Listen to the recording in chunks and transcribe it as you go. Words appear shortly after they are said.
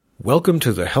Welcome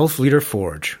to the Health Leader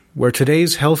Forge, where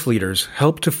today's health leaders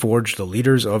help to forge the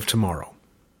leaders of tomorrow.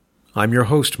 I'm your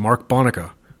host, Mark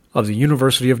Bonica, of the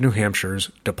University of New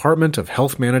Hampshire's Department of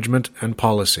Health Management and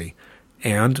Policy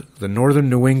and the Northern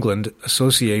New England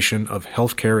Association of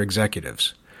Healthcare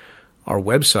Executives. Our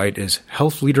website is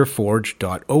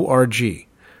healthleaderforge.org,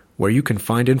 where you can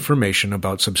find information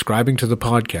about subscribing to the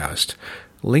podcast,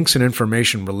 links and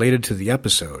information related to the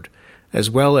episode,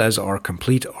 as well as our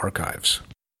complete archives.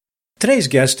 Today's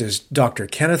guest is Dr.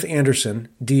 Kenneth Anderson,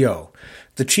 D.O.,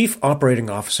 the Chief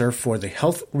Operating Officer for the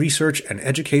Health Research and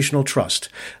Educational Trust,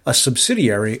 a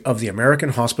subsidiary of the American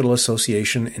Hospital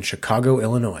Association in Chicago,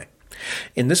 Illinois.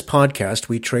 In this podcast,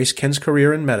 we trace Ken's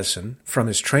career in medicine from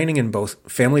his training in both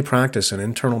family practice and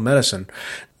internal medicine,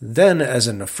 then as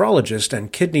a nephrologist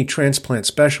and kidney transplant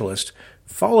specialist,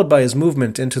 followed by his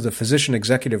movement into the physician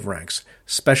executive ranks,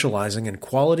 specializing in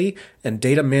quality and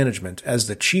data management as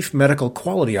the Chief Medical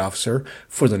Quality Officer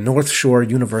for the North Shore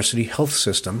University Health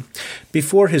System,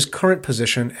 before his current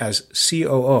position as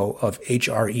COO of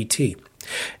HRET.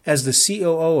 As the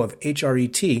COO of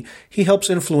HRET, he helps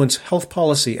influence health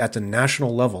policy at the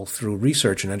national level through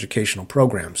research and educational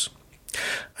programs.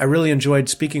 I really enjoyed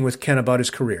speaking with Ken about his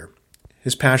career.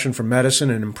 His passion for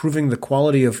medicine and improving the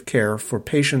quality of care for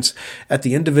patients at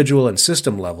the individual and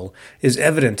system level is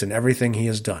evident in everything he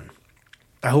has done.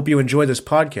 I hope you enjoy this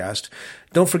podcast.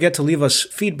 Don't forget to leave us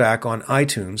feedback on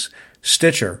iTunes,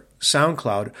 Stitcher,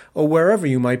 SoundCloud, or wherever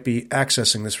you might be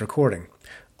accessing this recording.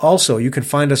 Also, you can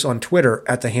find us on Twitter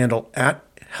at the handle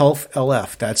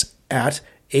 @HealthLF. That's at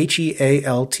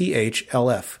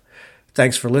HEALTHLF.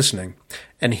 Thanks for listening.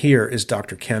 And here is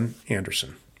Dr. Ken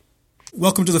Anderson.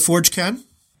 Welcome to the Forge, Ken.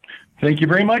 Thank you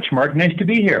very much, Mark. Nice to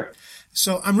be here.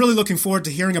 So I'm really looking forward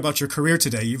to hearing about your career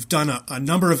today. You've done a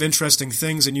number of interesting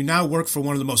things, and you now work for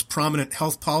one of the most prominent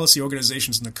health policy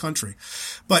organizations in the country.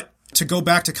 But to go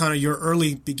back to kind of your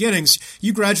early beginnings,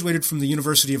 you graduated from the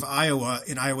University of Iowa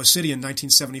in Iowa City in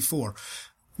 1974.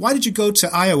 Why did you go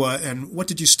to Iowa, and what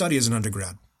did you study as an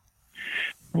undergrad?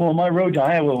 Well, my road to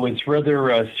Iowa was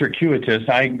rather circuitous.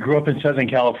 I grew up in Southern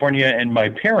California, and my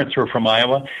parents were from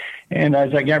Iowa. And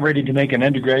as I got ready to make an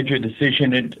undergraduate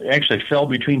decision, it actually fell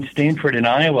between Stanford and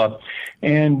Iowa.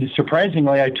 And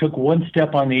surprisingly, I took one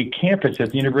step on the campus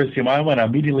at the University of Iowa, and I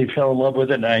immediately fell in love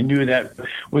with it, and I knew that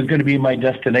was going to be my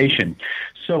destination.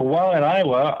 So while at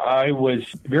Iowa, I was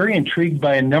very intrigued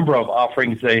by a number of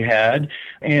offerings they had,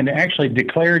 and actually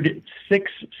declared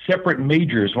 6 separate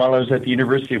majors while I was at the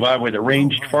University of Iowa that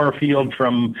ranged far afield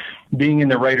from being in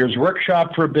the writer's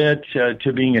workshop for a bit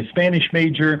to being a Spanish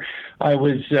major. I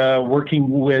was working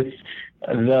with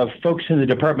the folks in the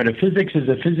Department of Physics as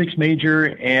a physics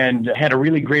major, and had a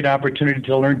really great opportunity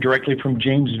to learn directly from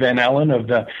James Van Allen of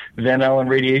the Van Allen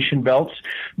radiation belts.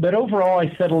 But overall, I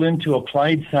settled into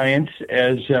applied science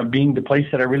as being the place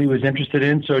that I really was interested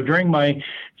in. So during my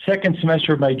second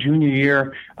semester of my junior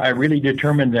year, I really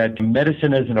determined that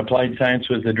medicine as an applied science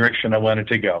was the direction I wanted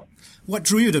to go. What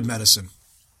drew you to medicine?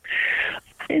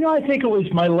 I think it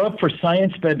was my love for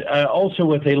science, but also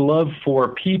with a love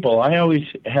for people. I always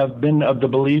have been of the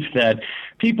belief that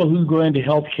people who go into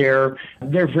healthcare,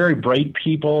 they're very bright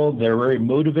people, they're very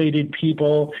motivated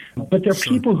people, but they're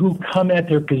people who come at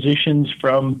their positions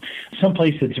from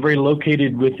someplace that's very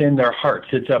located within their hearts.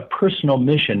 It's a personal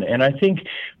mission. And I think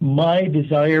my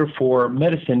desire for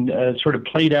medicine sort of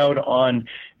played out on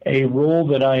a role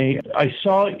that I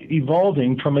saw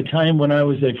evolving from a time when I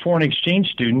was a foreign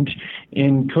exchange student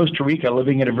in Costa Rica,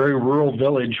 living in a very rural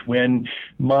village, when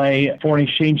my foreign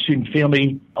exchange student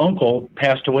family uncle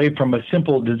passed away from a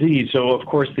simple disease. So, of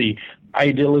course, the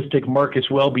idealistic Marcus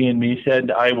Welby in me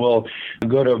said, I will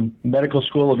go to medical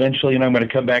school eventually, and I'm going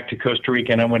to come back to Costa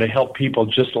Rica, and I'm going to help people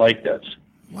just like this.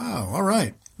 Wow. All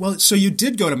right. Well, so you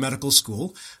did go to medical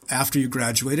school after you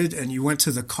graduated, and you went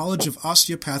to the College of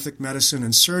Osteopathic Medicine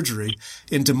and Surgery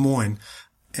in Des Moines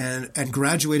and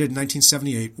graduated in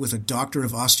 1978 with a Doctor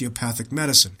of Osteopathic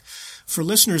Medicine. For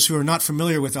listeners who are not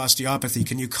familiar with osteopathy,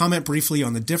 can you comment briefly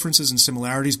on the differences and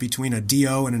similarities between a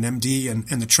DO and an MD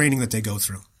and the training that they go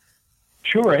through?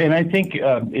 Sure, and I think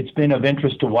it's been of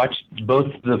interest to watch both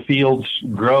the fields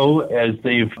grow as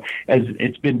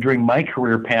it's been during my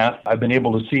career path. I've been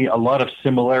able to see a lot of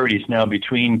similarities now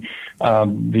between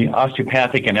the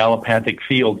osteopathic and allopathic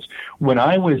fields. When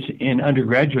I was in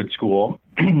undergraduate school,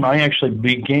 I actually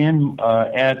began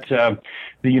at the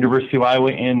University of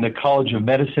Iowa in the College of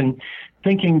Medicine,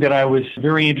 thinking that I was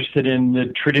very interested in the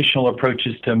traditional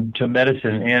approaches to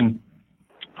medicine. And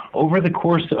over the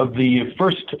course of the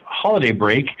first holiday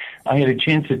break, I had a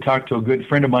chance to talk to a good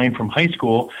friend of mine from high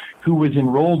school who was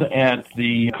enrolled at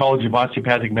the College of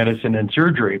Osteopathic Medicine and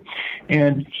Surgery.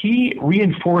 And he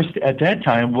reinforced at that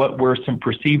time what were some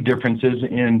perceived differences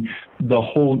in the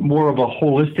more of a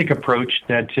holistic approach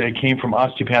that came from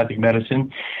osteopathic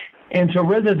medicine. And so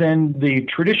rather than the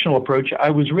traditional approach, I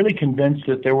was really convinced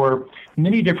that there were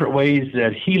many different ways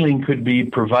that healing could be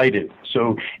provided.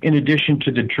 So in addition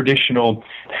to the traditional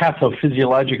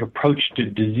pathophysiologic approach to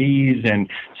disease and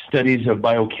studies of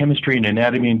biochemistry and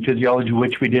anatomy and physiology,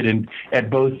 which we did at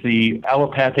both the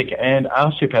allopathic and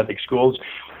osteopathic schools,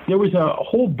 there was a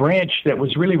whole branch that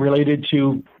was really related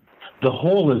to the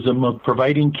holism of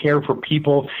providing care for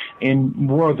people in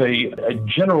more of a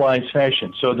generalized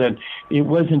fashion, so that it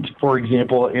wasn't, for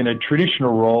example, in a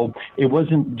traditional role, it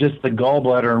wasn't just the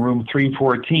gallbladder in room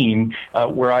 314,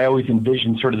 where I always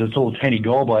envisioned sort of this little tiny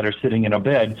gallbladder sitting in a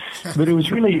bed, but it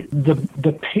was really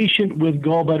the patient with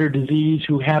gallbladder disease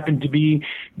who happened to be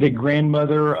the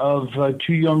grandmother of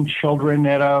two young children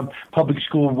at a public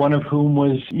school, one of whom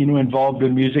was, involved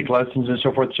in music lessons and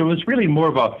so forth. So it was really more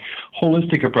of a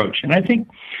holistic approach. And I think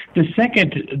the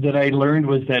second that I learned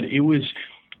was that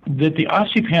the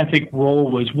osteopathic role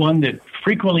was one that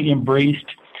frequently embraced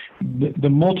the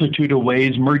multitude of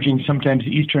ways, merging sometimes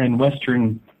Eastern and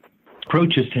Western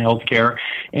approaches to healthcare.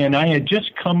 And I had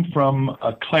just come from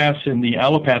a class in the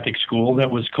allopathic school that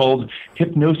was called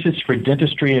Hypnosis for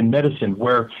Dentistry and Medicine,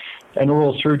 where an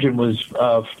oral surgeon was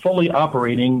fully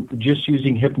operating just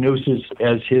using hypnosis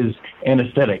as his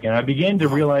anesthetic. And I began to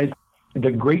realize the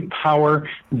great power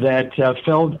that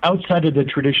fell outside of the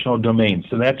traditional domain.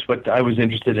 So that's what I was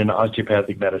interested in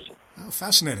osteopathic medicine. Oh,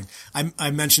 fascinating. I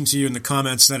mentioned to you in the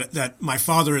comments that my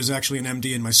father is actually an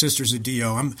MD and my sister's a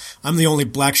DO. I'm the only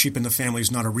black sheep in the family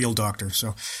who's not a real doctor.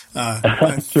 So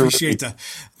I appreciate that.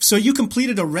 So you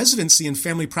completed a residency in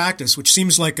family practice, which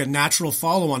seems like a natural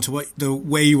follow-on to the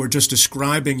way you were just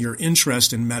describing your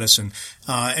interest in medicine.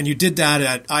 And you did that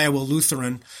at Iowa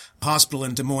Lutheran Hospital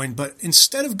in Des Moines, but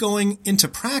instead of going into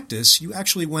practice, you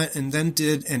actually went and then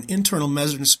did an internal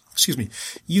medicine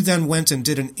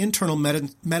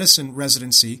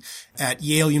residency at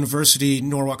Yale University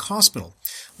Norwalk Hospital.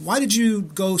 Why did you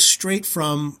go straight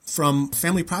from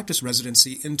family practice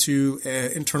residency into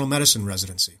internal medicine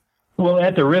residency? Well,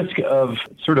 at the risk of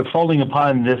sort of falling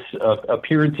upon this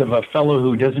appearance of a fellow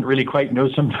who doesn't really quite know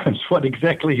sometimes what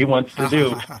exactly he wants to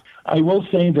do, I will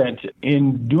say that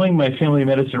in doing my family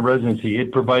medicine residency,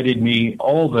 it provided me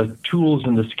all the tools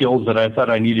and the skills that I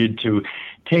thought I needed to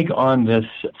take on this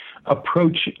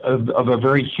approach of a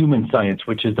very human science,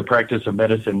 which is the practice of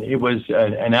medicine. It was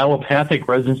an allopathic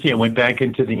residency. I went back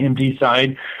into the MD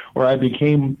side, where I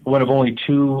became one of only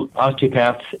two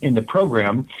osteopaths in the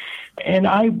program. And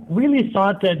I really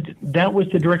thought that was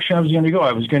the direction I was going to go.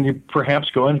 I was going to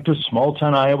perhaps go into small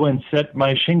town Iowa and set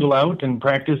my shingle out and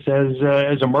practice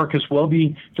as a Marcus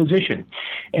Welby physician.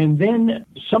 And then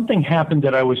something happened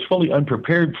that I was fully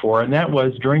unprepared for, and that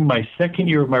was during my second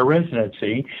year of my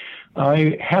residency,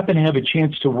 I happened to have a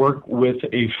chance to work with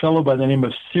a fellow by the name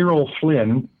of Cyril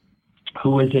Flynn,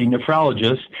 who is a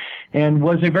nephrologist and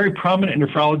was a very prominent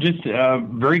nephrologist,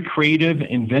 very creative,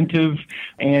 inventive,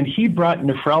 and he brought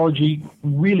nephrology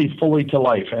really fully to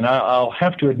life. And I'll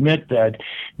have to admit that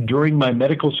during my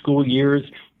medical school years,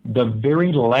 the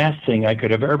very last thing I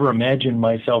could have ever imagined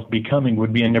myself becoming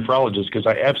would be a nephrologist, because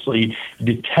I absolutely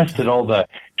detested all the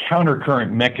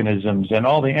countercurrent mechanisms and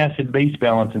all the acid-base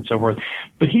balance and so forth.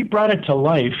 But he brought it to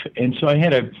life, and so I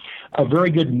had a very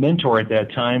good mentor at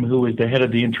that time who was the head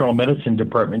of the internal medicine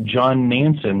department, John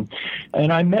Nansen.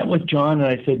 And I met with John,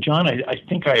 and I said, John, I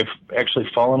think I've actually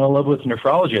fallen in love with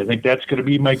nephrology. I think that's going to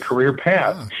be my career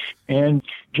path. And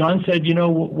John said,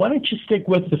 why don't you stick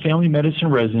with the family medicine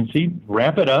residency,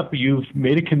 wrap it up. You've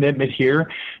made a commitment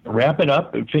here, wrap it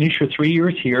up and finish your 3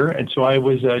 years here. And so I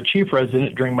was a chief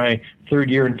resident during my third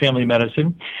year in family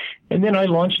medicine. And then I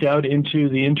launched out into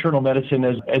the internal medicine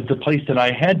as the place that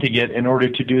I had to get in order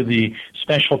to do the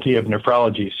specialty of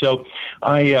nephrology. So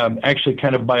I actually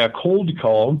kind of by a cold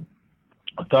call,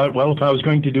 I thought, well, if I was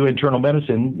going to do internal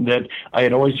medicine, that I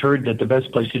had always heard that the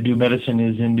best place to do medicine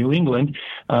is in New England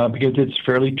because it's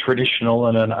fairly traditional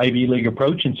and an Ivy League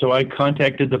approach. And so I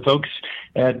contacted the folks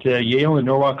at Yale and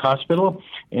Norwalk Hospital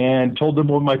and told them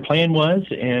what my plan was,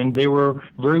 and they were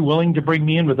very willing to bring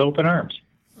me in with open arms.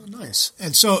 Oh, nice.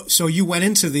 And so you went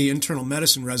into the internal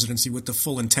medicine residency with the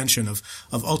full intention of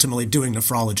ultimately doing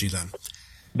nephrology then?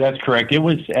 That's correct. It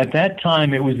was at that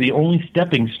time. It was the only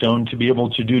stepping stone to be able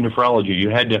to do nephrology.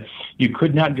 You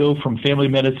could not go from family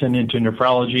medicine into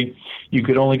nephrology. You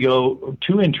could only go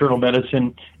to internal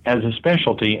medicine as a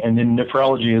specialty, and then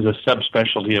nephrology is a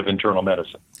subspecialty of internal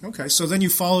medicine. Okay, so then you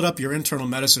followed up your internal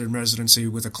medicine residency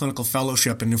with a clinical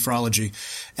fellowship in nephrology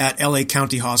at L.A.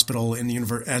 County Hospital in the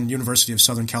University of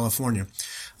Southern California.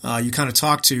 You kind of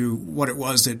talked to what it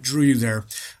was that drew you there.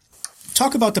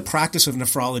 Talk about the practice of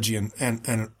nephrology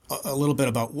and a little bit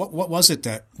about what was it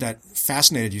that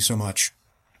fascinated you so much?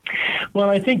 Well,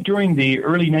 I think during the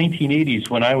early 1980s,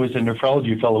 when I was a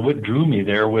nephrology fellow, what drew me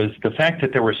there was the fact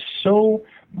that there were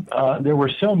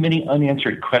so many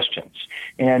unanswered questions.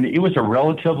 And it was a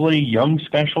relatively young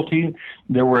specialty.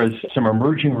 There was some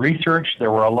emerging research.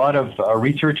 There were a lot of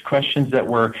research questions that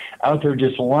were out there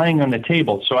just lying on the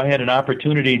table. So I had an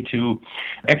opportunity to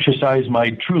exercise my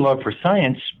true love for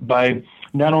science by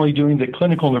not only doing the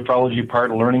clinical nephrology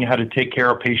part, learning how to take care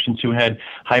of patients who had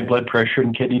high blood pressure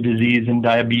and kidney disease and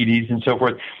diabetes and so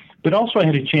forth, but also I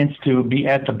had a chance to be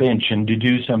at the bench and to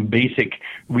do some basic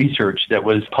research that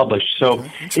was published. So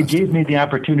it gave me the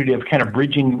opportunity of kind of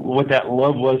bridging what that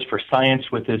love was for science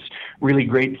with this really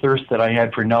great thirst that I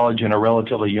had for knowledge in a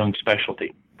relatively young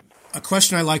specialty. A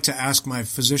question I like to ask my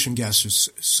physician guests is,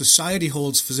 society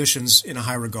holds physicians in a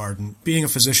high regard, and being a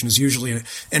physician is usually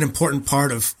an important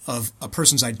part of a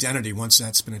person's identity once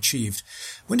that's been achieved.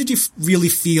 When did you really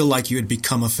feel like you had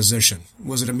become a physician?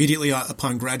 Was it immediately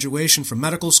upon graduation from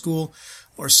medical school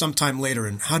or sometime later,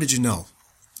 and how did you know?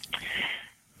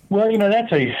 Well,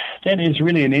 that is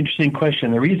really an interesting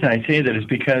question. The reason I say that is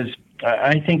because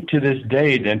I think to this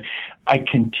day that I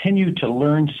continue to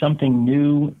learn something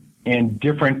new and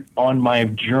different on my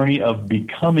journey of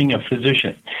becoming a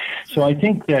physician. So I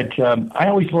think that I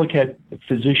always look at a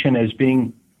physician as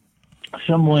being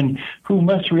someone who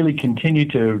must really continue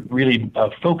to really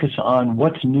focus on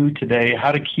what's new today,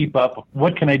 how to keep up,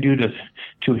 what can I do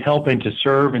to help and to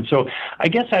serve. And so I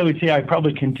guess I would say I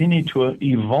probably continue to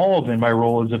evolve in my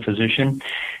role as a physician.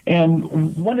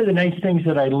 And one of the nice things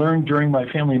that I learned during my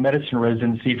family medicine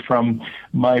residency from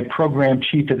my program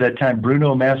chief at that time,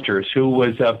 Bruno Masters, who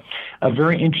was a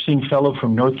very interesting fellow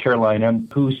from North Carolina,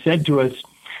 who said to us,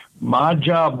 "My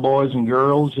job, boys and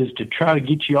girls, is to try to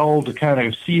get you all to kind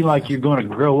of see like you're going to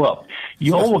grow up.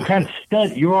 You all were kind of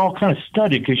study. You're all kind of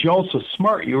studied because you're all so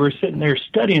smart. You were sitting there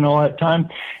studying all that time,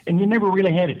 and you never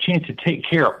really had a chance to take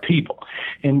care of people."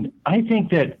 And I think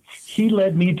that he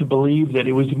led me to believe that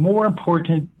it was more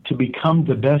important to become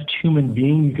the best human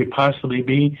being you could possibly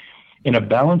be in a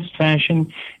balanced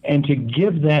fashion and to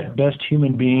give that best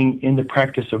human being in the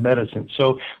practice of medicine.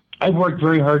 So I've worked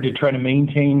very hard to try to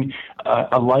maintain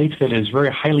a life that is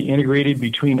very highly integrated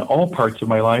between all parts of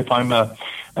my life. I'm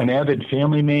an avid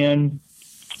family man.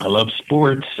 I love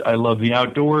sports. I love the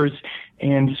outdoors.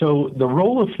 And so the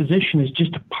role of physician is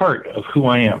just a part of who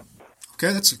I am.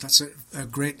 Okay, that's a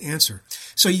great answer.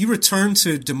 So you returned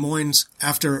to Des Moines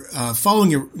after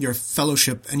following your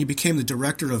fellowship, and you became the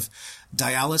director of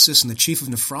dialysis and the chief of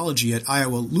nephrology at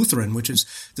Iowa Lutheran, which is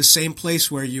the same place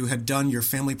where you had done your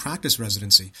family practice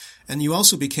residency. And you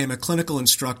also became a clinical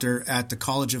instructor at the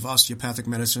College of Osteopathic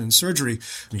Medicine and Surgery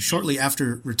shortly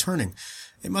after returning.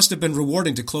 It must have been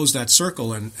rewarding to close that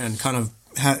circle and kind of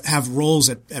have roles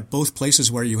at both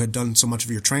places where you had done so much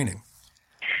of your training.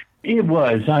 It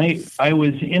was. I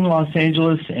was in Los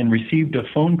Angeles and received a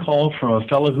phone call from a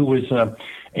fellow who was a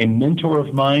mentor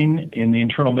of mine in the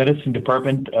internal medicine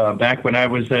department back when I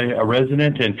was a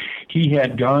resident, and he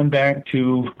had gone back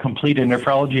to complete a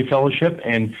nephrology fellowship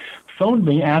and phoned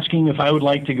me asking if I would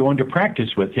like to go into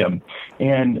practice with him.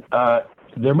 And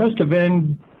there must have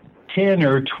been 10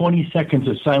 or 20 seconds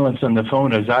of silence on the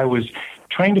phone as I was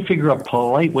trying to figure out a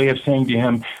polite way of saying to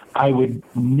him, I would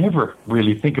never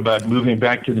really think about moving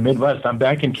back to the Midwest. I'm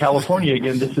back in California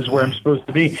again. This is where I'm supposed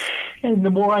to be. And the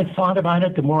more I thought about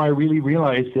it, the more I really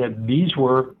realized that these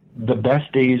were the best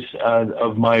days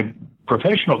of my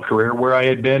professional career, where I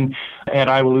had been at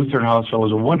Iowa Lutheran Hospital.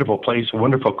 It was a wonderful place, a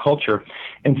wonderful culture.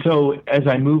 And so as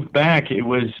I moved back, it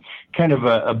was kind of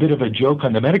a bit of a joke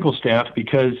on the medical staff,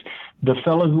 because the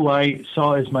fellow who I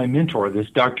saw as my mentor, this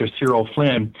Dr. Cyril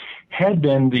Flynn, had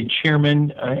been the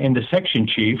chairman and the section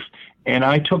chief, and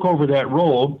I took over that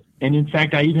role. And in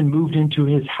fact, I even moved into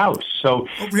his house. So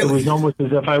It was almost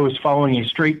as if I was following a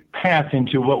straight path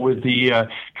into what was the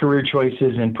career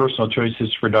choices and personal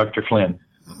choices for Dr. Flynn.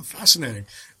 Oh, fascinating.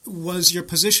 Was your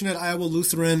position at Iowa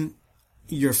Lutheran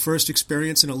your first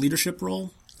experience in a leadership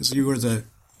role? Because you were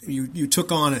you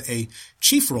took on a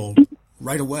chief role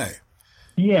right away.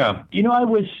 Yeah.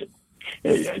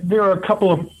 there are a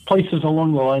couple of places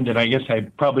along the line that I guess I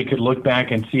probably could look back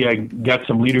and see I got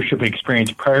some leadership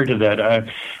experience prior to that.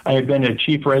 I had been a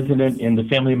chief resident in the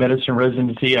family medicine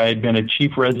residency. I had been a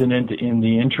chief resident in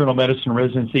the internal medicine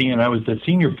residency, and I was the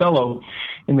senior fellow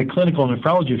in the clinical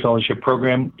nephrology fellowship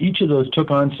program. Each of those took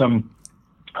on some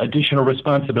additional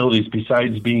responsibilities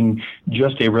besides being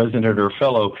just a resident or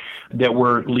fellow that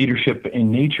were leadership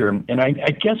in nature. And I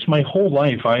guess my whole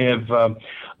life I have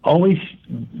always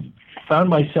found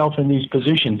myself in these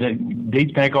positions. It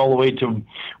dates back all the way to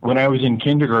when I was in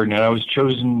kindergarten, and I was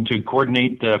chosen to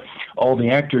coordinate all the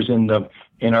actors in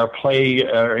our play,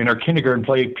 in our kindergarten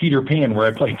play, Peter Pan, where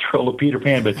I played the role of Peter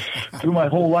Pan. But through my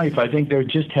whole life, I think there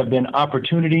just have been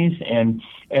opportunities, and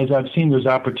as I've seen those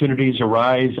opportunities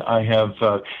arise, I have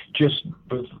just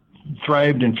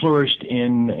thrived and flourished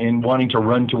in wanting to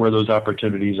run to where those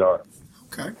opportunities are.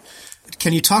 Okay.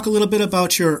 Can you talk a little bit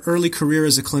about your early career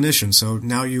as a clinician? So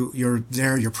now you're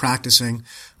there, you're practicing.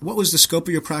 What was the scope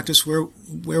of your practice? Where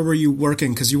were you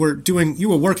working? Because you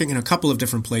were working in a couple of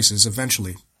different places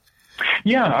eventually.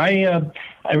 Yeah,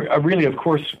 I really, of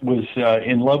course, was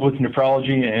in love with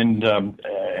nephrology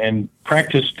and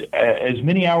practiced as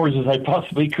many hours as I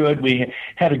possibly could. We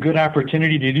had a good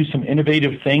opportunity to do some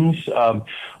innovative things,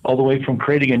 all the way from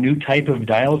creating a new type of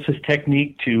dialysis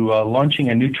technique to launching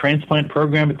a new transplant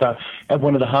program at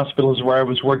one of the hospitals where I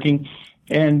was working.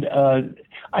 And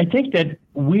I think that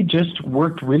we just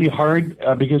worked really hard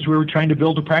because we were trying to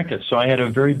build a practice. So I had a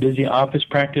very busy office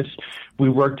practice. We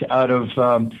worked out of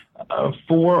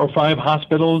 4 or 5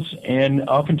 hospitals, and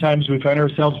oftentimes we found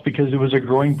ourselves, because it was a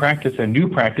growing practice, a new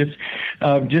practice,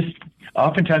 just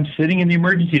oftentimes sitting in the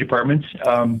emergency departments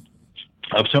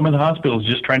of some of the hospitals,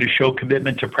 just trying to show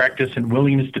commitment to practice and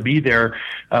willingness to be there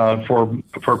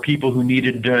for people who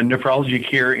needed nephrology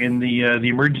care in the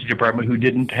emergency department who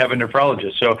didn't have a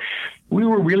nephrologist. So we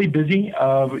were really busy.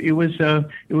 It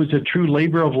was a true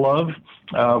labor of love.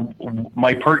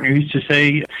 My partner used to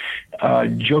say,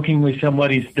 jokingly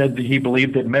somewhat, he said that he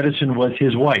believed that medicine was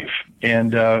his wife.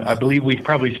 And I believe we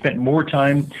probably spent more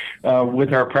time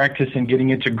with our practice and getting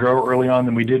it to grow early on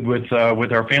than we did with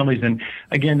our families. And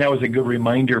again, that was a good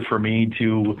reminder for me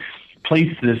to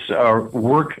place this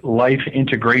work-life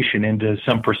integration into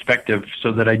some perspective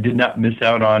so that I did not miss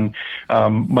out on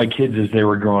my kids as they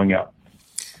were growing up.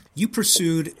 You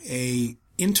pursued a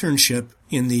internship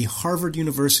in the Harvard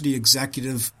University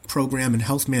Executive Program in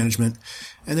Health Management,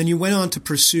 and then you went on to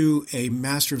pursue a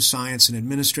Master of Science in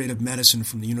Administrative Medicine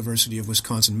from the University of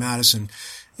Wisconsin-Madison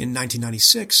in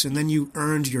 1996, and then you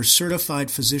earned your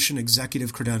Certified Physician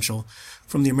Executive credential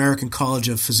from the American College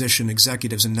of Physician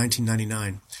Executives in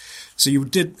 1999. So you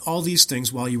did all these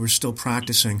things while you were still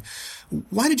practicing.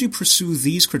 Why did you pursue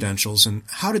these credentials, and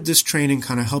how did this training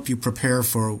kind of help you prepare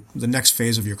for the next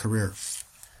phase of your career?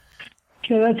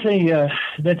 Yeah,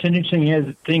 that's an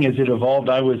interesting thing as it evolved.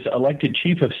 I was elected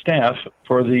chief of staff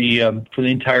for the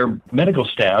entire medical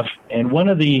staff, and one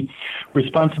of the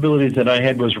responsibilities that I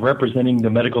had was representing the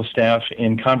medical staff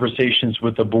in conversations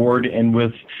with the board and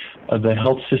with the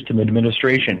health system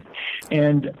administration.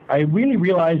 And I really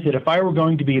realized that if I were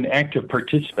going to be an active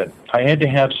participant, I had to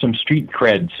have some street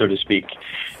cred, so to speak.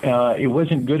 It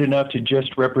wasn't good enough to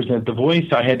just represent the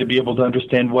voice. I had to be able to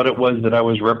understand what it was that I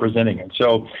was representing. And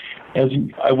so as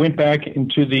I went back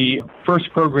into the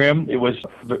first program, it was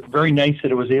very nice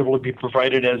that it was able to be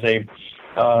provided as a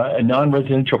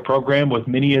non-residential program with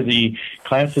many of the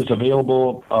classes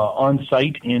available on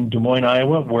site in Des Moines,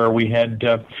 Iowa, where we had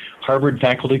Harvard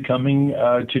faculty coming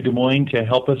to Des Moines to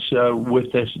help us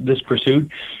with this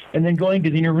pursuit. And then going to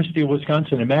the University of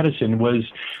Wisconsin in Madison was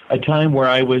a time where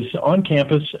I was on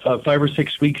campus 5 or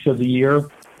 6 weeks of the year.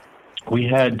 We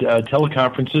had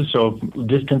teleconferences, so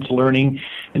distance learning,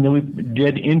 and then we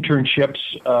did internships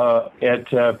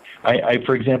I,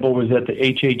 for example, was at the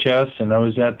HHS, and I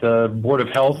was at the Board of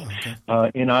Health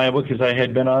in Iowa because I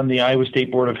had been on the Iowa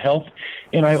State Board of Health.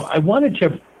 And I wanted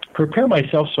to prepare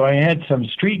myself so I had some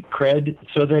street cred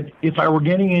so that if I were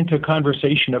getting into a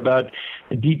conversation about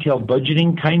detailed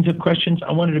budgeting kinds of questions,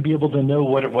 I wanted to be able to know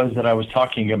what it was that I was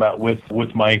talking about with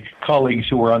my colleagues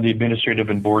who were on the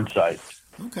administrative and board side.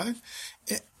 Okay.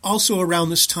 Also, around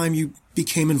this time, you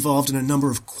became involved in a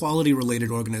number of quality-related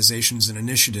organizations and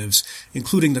initiatives,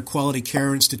 including the Quality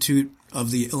Care Institute of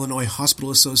the Illinois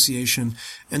Hospital Association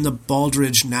and the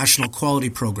Baldrige National Quality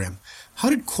Program.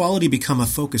 How did quality become a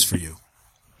focus for you?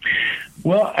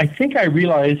 Well, I think I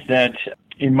realized that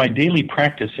in my daily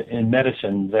practice in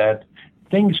medicine that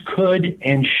things could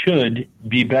and should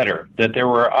be better, that there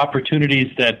were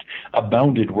opportunities that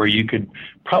abounded where you could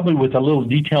probably with a little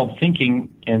detailed thinking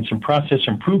and some process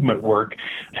improvement work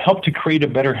help to create a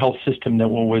better health system that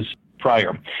was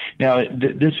prior. Now,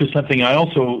 this was something I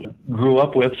also grew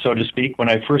up with, so to speak. When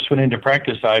I first went into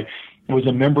practice, I was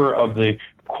a member of the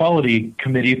quality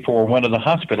committee for one of the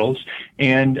hospitals,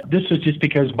 and this was just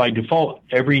because by default,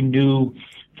 every new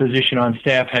physician on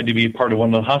staff had to be a part of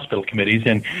one of the hospital committees.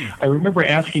 And I remember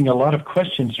asking a lot of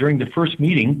questions during the first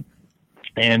meeting.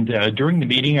 And during the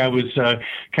meeting, I was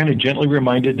kind of gently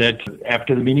reminded that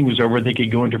after the meeting was over, they could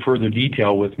go into further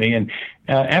detail with me. And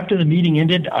after the meeting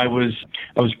ended, I was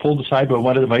pulled aside by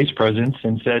one of the vice presidents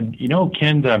and said,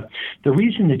 Ken, the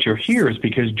reason that you're here is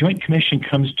because Joint Commission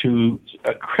comes to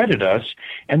accredit us,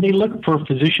 and they look for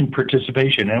physician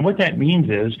participation. And what that means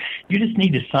is you just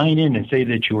need to sign in and say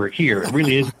that you were here. It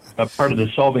really is a part of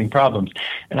the solving problems.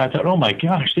 And I thought, oh my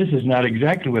gosh, this is not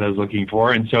exactly what I was looking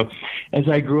for. And so as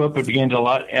I grew up, I began to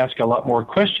ask a lot more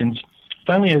questions.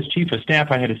 Finally, as chief of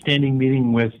staff, I had a standing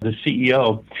meeting with the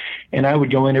CEO, and I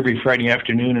would go in every Friday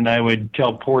afternoon and I would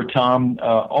tell poor Tom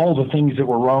all the things that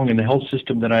were wrong in the health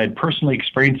system that I had personally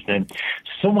experienced in.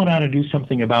 Someone ought to do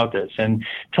something about this. And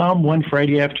Tom, one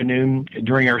Friday afternoon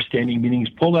during our standing meetings,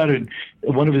 pulled out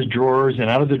one of his drawers, and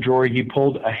out of the drawer he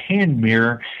pulled a hand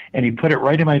mirror, and he put it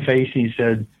right in my face, and he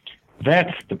said,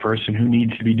 "That's the person who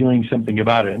needs to be doing something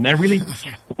about it." And that really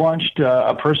launched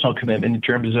a personal commitment in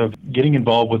terms of getting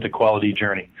involved with the quality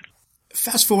journey.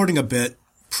 Fast forwarding a bit,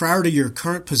 prior to your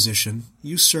current position,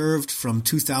 you served from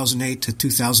 2008 to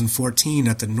 2014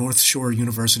 at the North Shore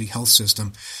University Health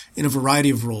System in a variety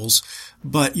of roles,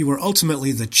 but you were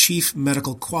ultimately the Chief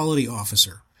Medical Quality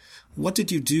Officer. What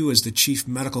did you do as the Chief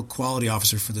Medical Quality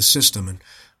Officer for the system, and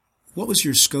what was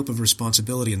your scope of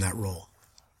responsibility in that role?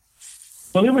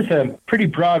 Well, it was a pretty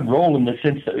broad role in the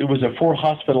sense that it was a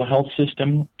 4-hospital health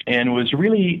system, and was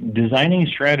really designing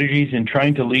strategies and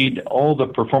trying to lead all the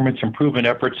performance improvement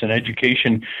efforts and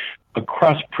education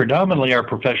across predominantly our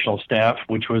professional staff,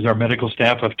 which was our medical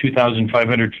staff of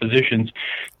 2,500 physicians,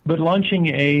 but launching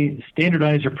a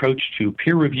standardized approach to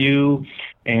peer review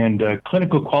and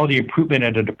clinical quality improvement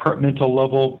at a departmental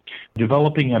level,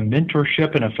 developing a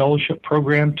mentorship and a fellowship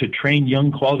program to train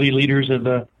young quality leaders of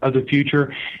the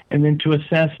future, and then to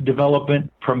assess,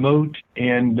 development, promote,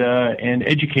 and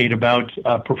educate about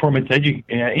performance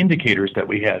indicators that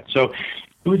we had. So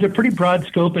it was a pretty broad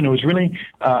scope, and it was really,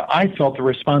 I felt the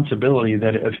responsibility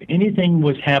that if anything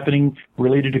was happening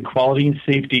related to quality and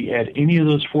safety at any of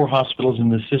those 4 hospitals in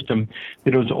the system,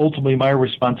 that it was ultimately my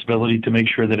responsibility to make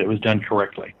sure that it was done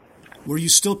correctly. Were you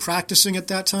still practicing at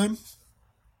that time?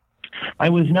 I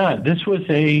was not. This was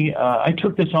I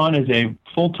took this on as a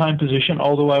full-time position,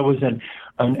 although I was an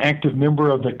active member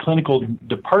of the clinical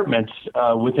departments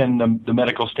within the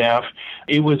medical staff.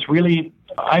 It was really,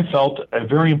 I felt, a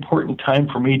very important time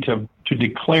for me to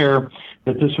declare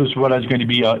that this was what I was going to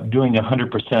be doing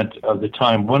 100% of the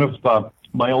time. One of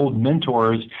my old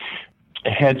mentors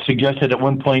had suggested at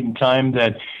one point in time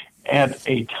that at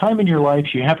a time in your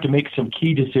life you have to make some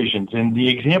key decisions. And the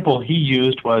example he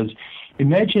used was,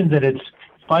 imagine that it's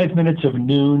 5 minutes of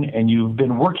noon, and you've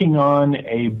been working on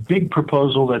a big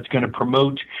proposal that's going to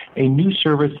promote a new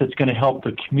service that's going to help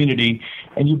the community,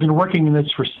 and you've been working on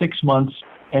this for 6 months,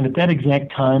 and at that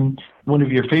exact time, one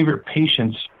of your favorite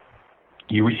patients,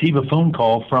 you receive a phone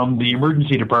call from the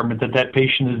emergency department that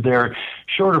patient is there,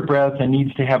 short of breath, and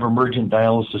needs to have emergent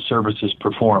dialysis services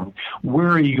performed. Where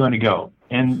are you going to go?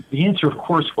 And the answer, of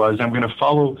course, was, I'm going to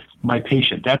follow my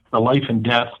patient. That's the life and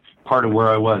death part of where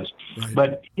I was. Right.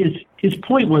 But his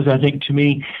point was, I think, to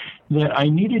me, that I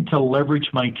needed to leverage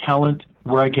my talent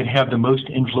where I could have the most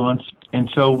influence. And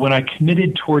so when I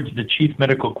committed towards the Chief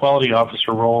Medical Quality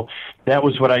Officer role, that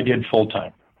was what I did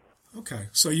full-time. Okay.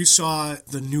 So you saw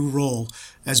the new role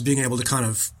as being able to kind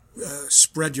of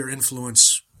spread your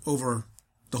influence over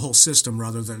the whole system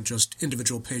rather than just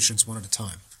individual patients one at a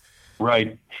time.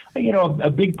 Right. A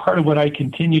big part of what I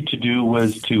continued to do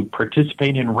was to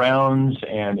participate in rounds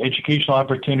and educational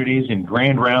opportunities and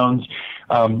grand rounds.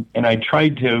 And I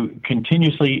tried to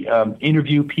continuously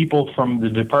interview people from the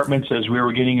departments as we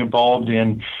were getting involved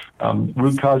in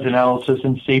root cause analysis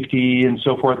and safety and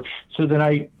so forth, so that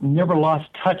I never lost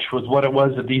touch with what it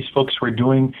was that these folks were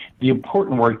doing, the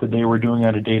important work that they were doing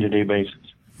on a day-to-day basis.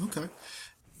 Okay.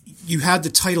 You had the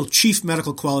title Chief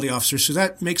Medical Quality Officer, so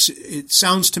that makes it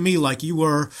sounds to me like you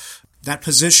were, that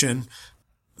position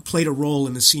played a role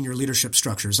in the senior leadership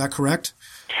structure. Is that correct?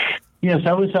 Yes,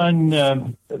 I was on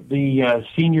the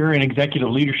senior and executive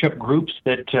leadership groups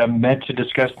that met to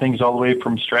discuss things all the way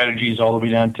from strategies all the way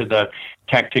down to the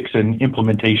tactics and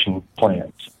implementation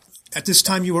plans. At this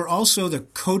time, you were also the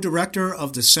co-director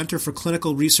of the Center for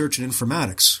Clinical Research and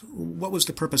Informatics. What was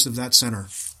the purpose of that center?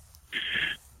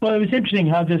 Well, it was interesting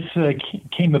how this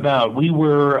came about. We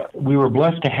were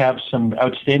blessed to have some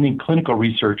outstanding clinical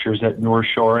researchers at North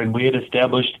Shore, and we had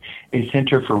established a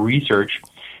center for research.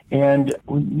 And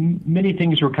many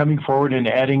things were coming forward and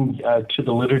adding to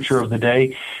the literature of the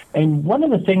day. And one of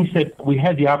the things that we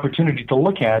had the opportunity to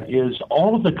look at is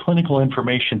all of the clinical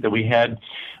information that we had.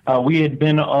 We had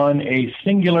been on a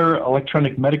singular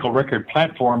electronic medical record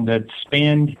platform that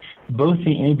spanned both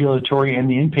the ambulatory and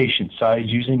the inpatient sides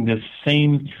using this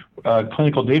same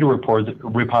clinical data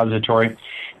repository.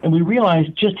 And we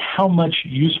realized just how much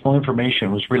useful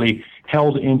information was really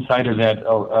held inside of that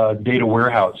data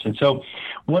warehouse. And so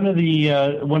one of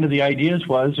the ideas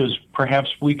was perhaps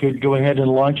we could go ahead and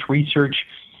launch research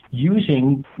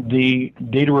using the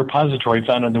data repository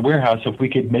found in the warehouse if we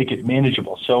could make it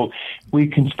manageable. So we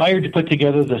conspired to put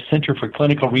together the Center for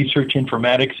Clinical Research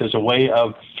Informatics as a way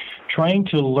of trying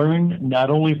to learn not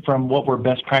only from what were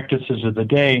best practices of the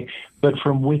day, but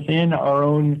from within our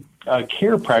own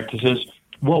care practices,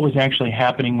 what was actually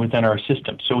happening within our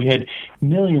system. So we had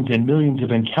millions and millions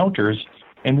of encounters,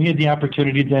 and we had the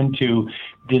opportunity then to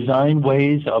design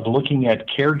ways of looking at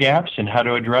care gaps and how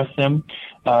to address them,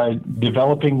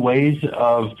 developing ways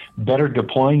of better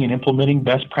deploying and implementing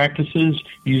best practices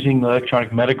using the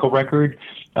electronic medical record,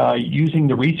 using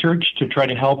the research to try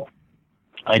to help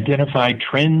identify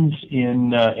trends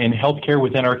in healthcare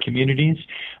within our communities.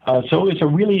 So it's a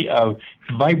really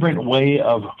vibrant way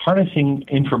of harnessing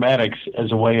informatics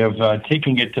as a way of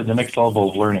taking it to the next level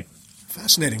of learning.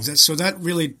 Fascinating. So that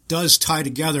really does tie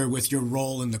together with your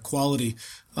role in the quality,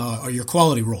 or your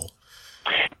quality role.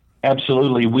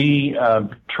 Absolutely. We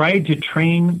tried to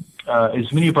train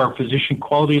as many of our physician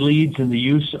quality leads in the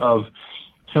use of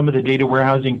some of the data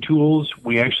warehousing tools.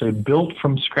 We actually built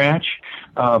from scratch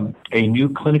a new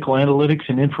clinical analytics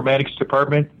and informatics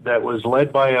department that was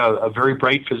led by a very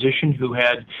bright physician who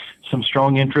had some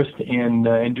strong interest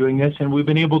in doing this. And we've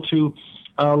been able to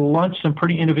launch some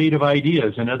pretty innovative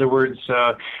ideas. In other words,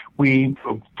 for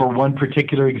one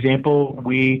particular example,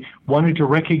 we wanted to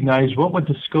recognize what would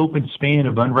the scope and span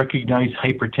of unrecognized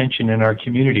hypertension in our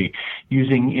community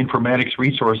using informatics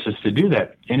resources to do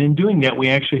that. And in doing that, we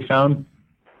actually found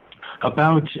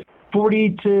about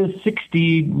 40 to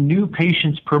 60 new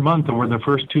patients per month over the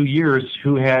first 2 years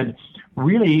who had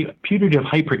really putative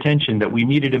hypertension that we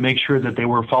needed to make sure that they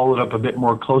were followed up a bit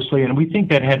more closely. And we think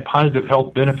that had positive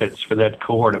health benefits for that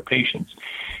cohort of patients.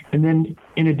 And then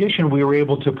in addition, we were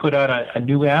able to put out a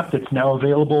new app that's now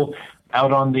available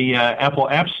out on the Apple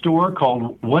App Store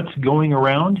called What's Going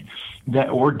Around,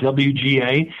 or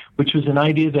WGA, which was an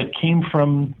idea that came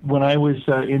from when I was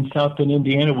in South Bend,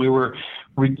 Indiana. We were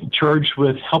charged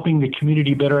with helping the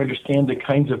community better understand the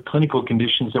kinds of clinical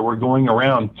conditions that were going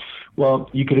around. Well,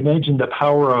 you could imagine the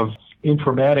power of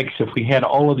informatics if we had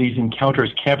all of these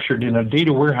encounters captured in a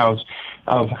data warehouse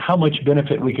of how much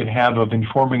benefit we could have of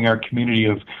informing our community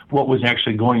of what was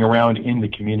actually going around in the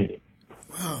community.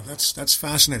 Wow, that's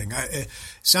fascinating. It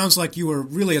sounds like you were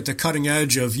really at the cutting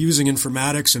edge of using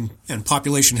informatics and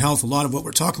population health, a lot of what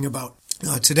we're talking about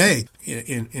today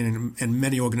in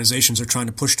many organizations are trying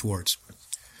to push towards.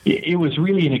 It was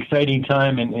really an exciting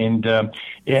time, and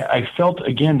I felt,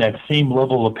 again, that same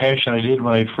level of passion I did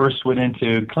when I first went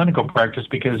into clinical practice,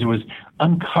 because it was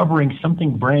uncovering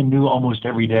something brand new almost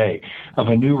every day, of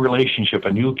a new relationship,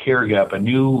 a new care gap, a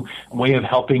new way of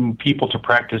helping people to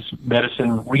practice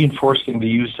medicine, reinforcing the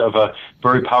use of a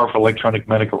very powerful electronic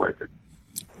medical record.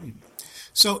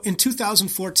 So in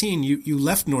 2014, you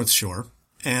left North Shore,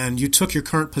 and you took your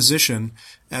current position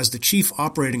as the Chief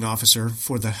Operating Officer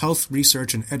for the Health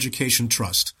Research and Education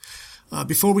Trust.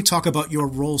 Before we talk about your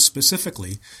role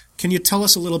specifically, can you tell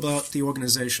us a little about the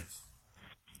organization?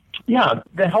 Yeah,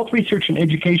 the Health Research and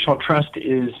Educational Trust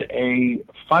is a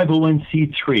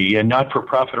 501c3, a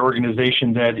not-for-profit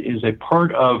organization that is a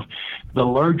part of the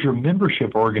larger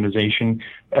membership organization,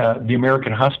 the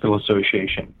American Hospital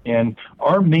Association. And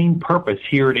our main purpose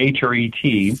here at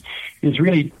HRET is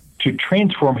really to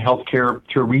transform healthcare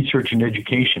through research and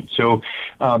education. So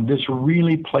this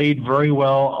really played very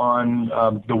well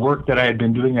on the work that I had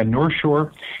been doing on North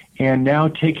Shore, and now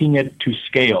taking it to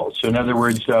scale. So in other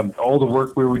words, all the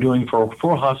work we were doing for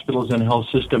hospitals and health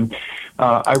system,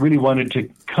 I really wanted to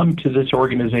come to this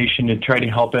organization and try to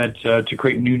help it to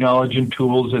create new knowledge and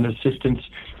tools and assistance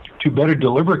to better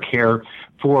deliver care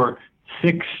for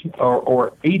 6,000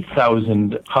 or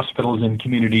 8,000 hospitals and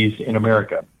communities in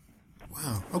America.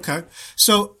 Wow. Okay.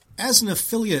 So as an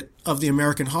affiliate of the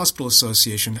American Hospital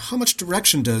Association, how much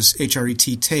direction does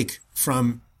HRET take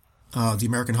from the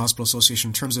American Hospital Association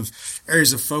in terms of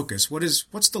areas of focus?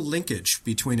 What's the linkage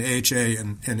between AHA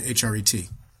and HRET?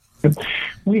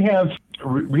 We have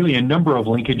really a number of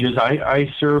linkages.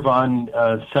 I serve on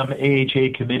some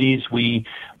AHA committees. We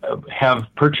have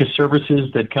purchase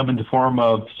services that come in the form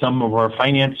of some of our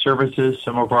finance services,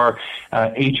 some of our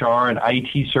HR and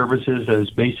IT services as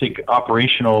basic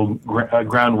operational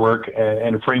groundwork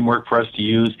and a framework for us to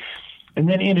use. And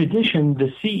then in addition,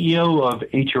 the CEO of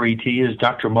HRET is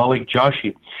Dr. Malik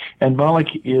Joshi. And Malik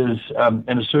is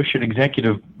an associate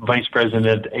executive vice president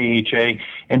at AHA,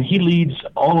 and he leads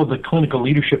all of the clinical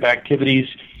leadership activities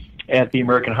at the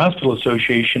American Hospital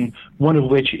Association, one of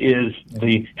which is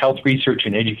the Health Research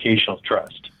and Educational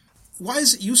Trust. Why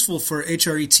is it useful for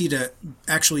HRET to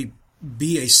actually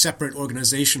be a separate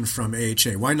organization from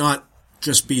AHA? Why not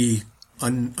just be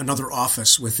another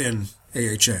office within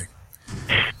AHA?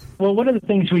 Well, one of the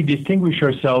things we distinguish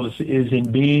ourselves is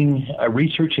in being a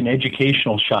research and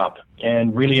educational shop.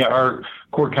 And really our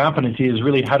core competency is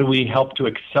really how do we help to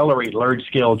accelerate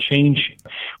large-scale change.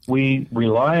 We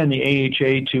rely on the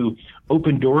AHA to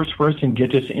open doors for us and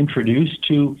get us introduced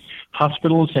to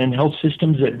hospitals and health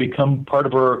systems that become part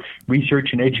of our research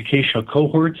and educational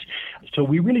cohorts. So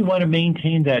we really want to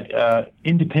maintain that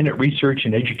independent research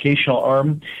and educational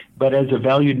arm, but as a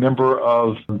valued member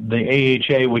of the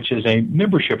AHA, which is a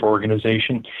membership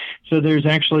organization. So there's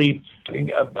actually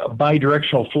a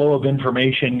bidirectional flow of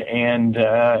information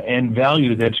and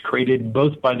value that's created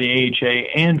both by the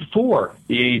AHA and for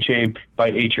the AHA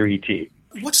by HRET.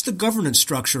 What's the governance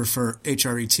structure for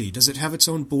HRET? Does it have its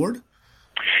own board?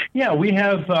 Yeah, we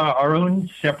have our own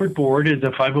separate board as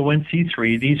a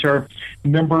 501c3. These are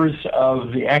members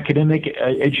of the academic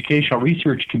educational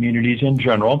research communities in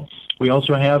general. We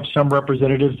also have some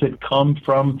representatives that come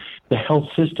from the health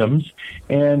systems.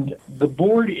 And the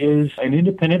board is an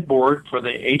independent board for the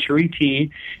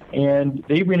HRET, and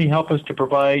they really help us to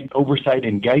provide oversight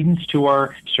and guidance to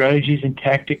our strategies and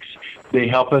tactics. They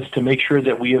help us to make sure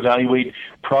that we evaluate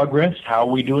progress, how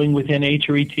are we doing within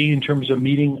HRET in terms of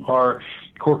meeting our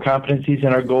core competencies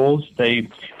and our goals. They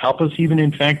help us even,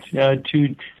 in fact,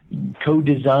 to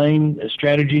co-design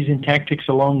strategies and tactics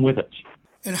along with us.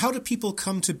 And how do people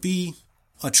come to be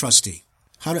a trustee?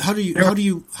 How do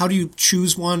you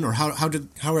choose one, or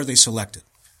how are they selected?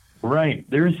 Right.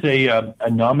 There's a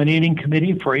nominating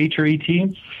committee for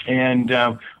HRET,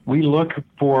 and we look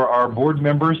for our board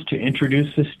members to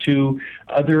introduce us to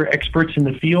other experts in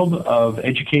the field of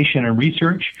education and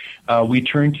research. We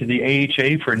turn to the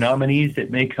AHA for nominees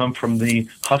that may come from the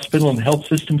hospital and health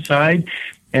system side.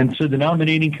 And so the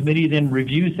nominating committee then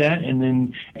reviews that, and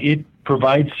then it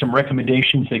provides some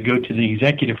recommendations that go to the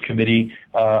executive committee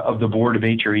of the board of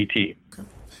HRET. Okay.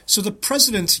 So the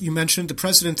president, you mentioned, the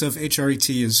president of HRET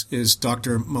is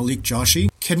Dr. Malik Joshi.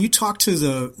 Can you talk to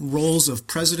the roles of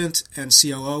president and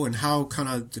COO and how kind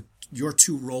of your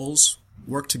two roles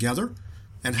work together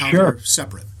and how they're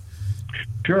separate?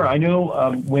 Sure. I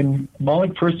know when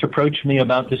Malik first approached me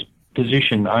about this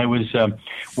position, I was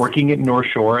working at North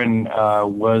Shore and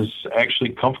was actually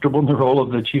comfortable in the role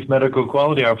of the Chief Medical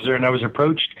Quality Officer, and I was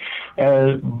approached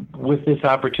with this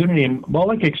opportunity. And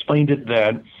Malik explained it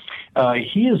that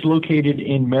he is located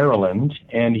in Maryland,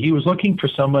 and he was looking for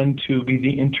someone to be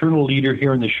the internal leader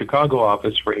here in the Chicago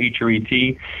office for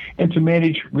HRET and to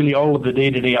manage really all of the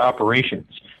day-to-day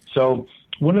operations. So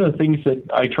one of the things that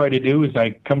I try to do is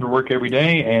I come to work every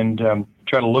day and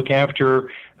try to look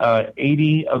after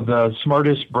 80 of the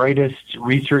smartest, brightest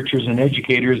researchers and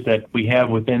educators that we have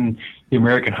within the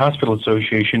American Hospital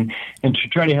Association, and to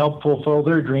try to help fulfill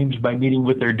their dreams by meeting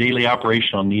what their daily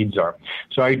operational needs are.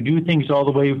 So I do things all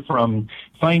the way from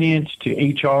finance to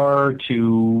HR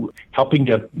to helping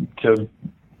to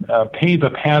pave a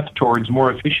path towards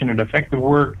more efficient and effective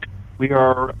work. We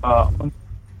are on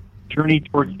a journey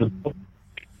towards the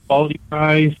Quality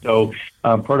Prize. So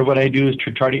part of what I do is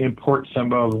to try to import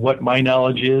some of what my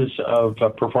knowledge is of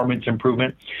performance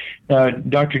improvement.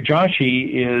 Dr.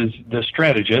 Joshi is the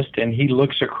strategist, and he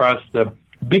looks across the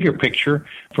bigger picture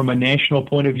from a national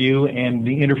point of view and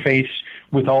the interface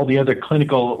with all the other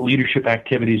clinical leadership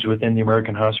activities within the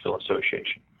American Hospital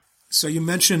Association. So you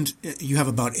mentioned you have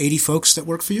about 80 folks that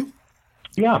work for you?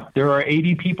 Yeah, there are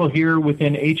 80 people here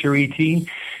within HRET,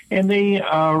 and they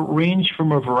range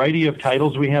from a variety of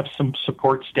titles. We have some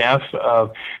support staff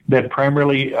that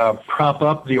primarily prop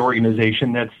up the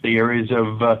organization. That's the areas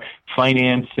of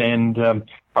finance and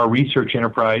our research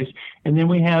enterprise. And then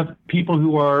we have people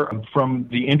who are from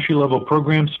the entry-level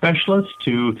program specialists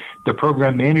to the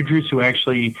program managers who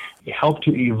actually help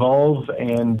to evolve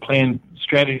and plan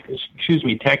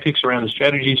tactics around the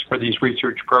strategies for these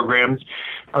research programs.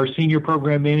 Our senior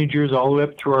program managers all the way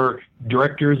up through our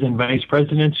directors and vice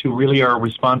presidents who really are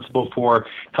responsible for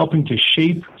helping to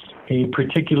shape a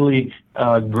particularly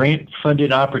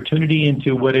grant-funded opportunity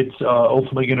into what it's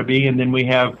ultimately going to be. And then we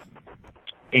have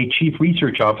a chief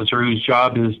research officer whose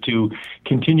job is to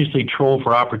continuously troll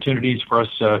for opportunities for us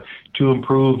to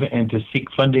improve and to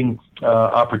seek funding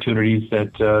opportunities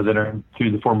that are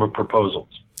through the form of proposals.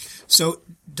 So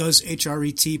does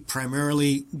HRET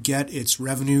primarily get its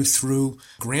revenue through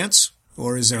grants,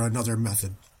 or is there another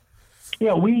method?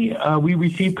 Yeah, we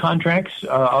receive contracts,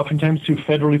 oftentimes through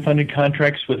federally funded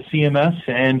contracts with CMS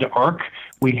and AHRQ.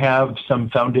 We have some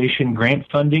foundation grant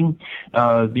funding.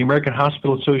 The American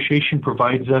Hospital Association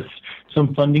provides us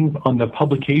some funding on the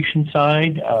publication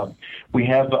side. We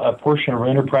have a portion of our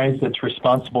enterprise that's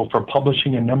responsible for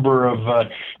publishing a number of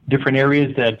different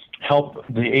areas that help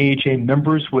the AHA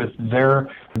members with their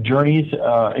journeys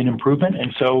in improvement.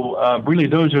 And so really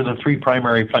those are the three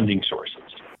primary funding sources.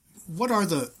 What are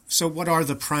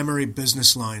the primary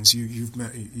business lines?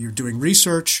 You're doing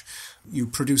research. You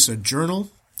produce a journal,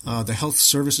 the Health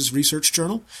Services Research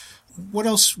Journal. What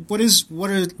else? What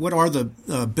are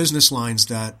the business lines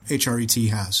that HRET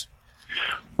has?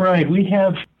 Right. We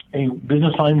have a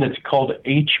business line that's called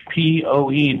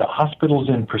HPOE, the Hospitals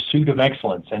in Pursuit of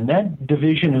Excellence, and that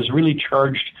division is really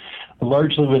charged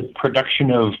largely with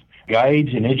production of guides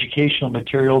and educational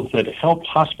materials that help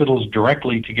hospitals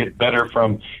directly to get better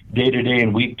from day to day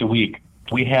and week to week.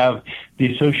 We have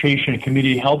the Association of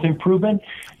Community Health Improvement,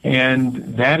 and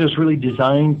that is really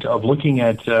designed of looking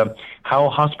at how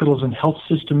hospitals and health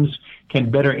systems can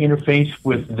better interface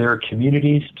with their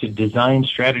communities to design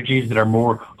strategies that are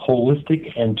more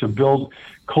holistic and to build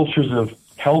cultures of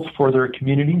health for their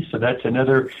communities. So that's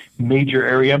another major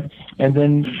area. And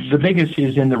then the biggest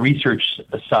is in the research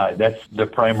side. That's the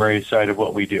primary side of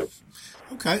what we do.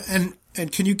 Okay.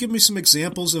 And can you give me some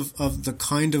examples of the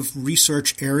kind of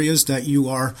research areas that you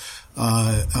are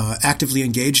actively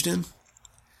engaged in?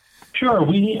 Sure.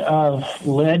 We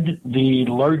led the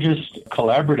largest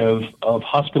collaborative of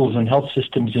hospitals and health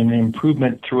systems in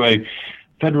improvement through a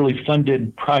federally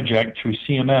funded project through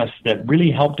CMS that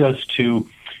really helped us to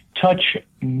touch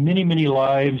many, many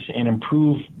lives and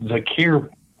improve the care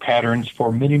patterns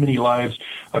for many, many lives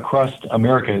across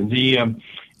America.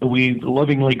 We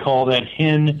lovingly call that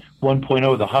HEN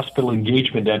 1.0, the Hospital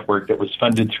Engagement Network that was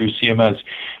funded through CMS.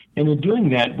 And in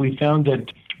doing that, we found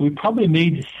that we probably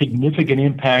made significant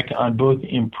impact on both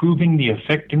improving the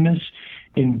effectiveness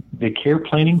in the care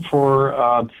planning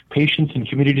for patients and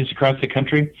communities across the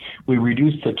country. We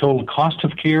reduced the total cost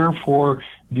of care for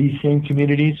these same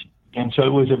communities. And so it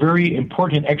was a very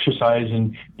important exercise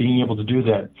in being able to do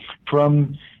that.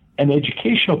 From an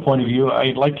educational point of view,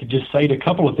 I'd like to just cite a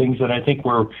couple of things that I think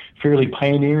were fairly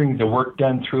pioneering the work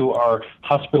done through our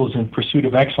Hospitals in Pursuit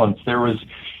of Excellence. There was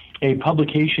a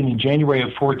publication in January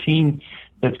of 14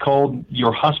 that's called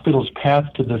Your Hospital's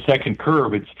Path to the Second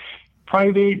Curve. It's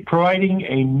providing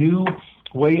a new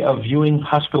way of viewing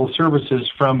hospital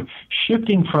services from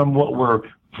shifting from what were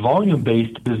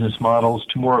volume-based business models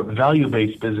to more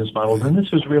value-based business models. And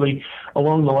this was really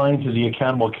along the lines of the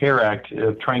Accountable Care Act,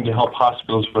 trying to help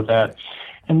hospitals with that.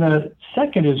 And the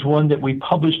second is one that we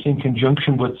published in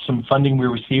conjunction with some funding we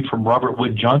received from Robert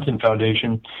Wood Johnson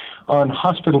Foundation on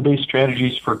hospital-based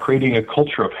strategies for creating a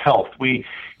culture of health. We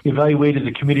evaluated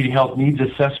the community health needs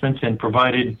assessments and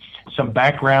provided some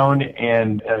background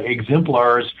and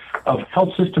exemplars of health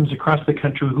systems across the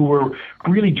country who were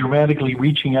really dramatically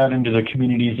reaching out into the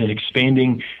communities and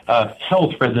expanding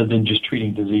health rather than just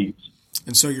treating disease.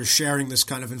 And so you're sharing this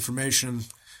kind of information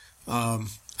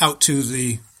out to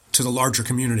the larger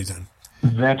community then?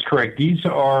 That's correct. These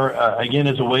are, again,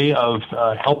 as a way of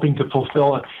helping to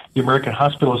fulfill the American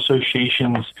Hospital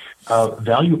Association's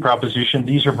value proposition.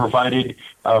 These are provided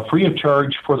free of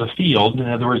charge for the field, in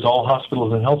other words, all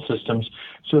hospitals and health systems,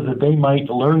 so that they might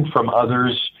learn from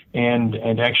others and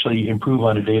actually improve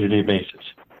on a day-to-day basis.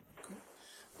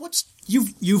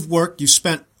 You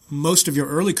spent most of your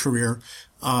early career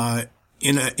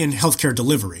in healthcare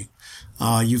delivery.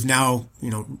 You've now,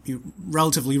 you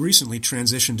relatively recently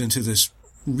transitioned into this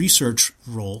research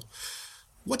role.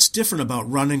 What's different about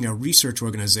running a research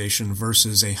organization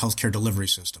versus a healthcare delivery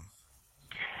system?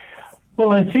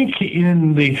 Well, I think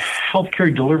in the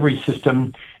healthcare delivery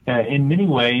system, in many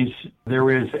ways, there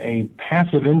is a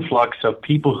passive influx of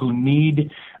people who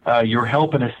need your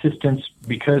help and assistance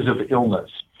because of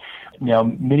illness. Now,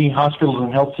 many hospitals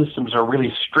and health systems are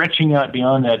really stretching out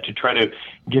beyond that to try to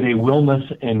get a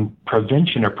wellness and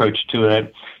prevention approach to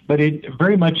it, but it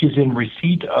very much is in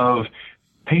receipt of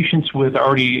patients with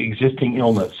already existing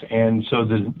illness. And so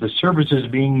the services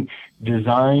being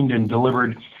designed and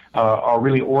delivered are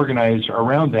really organized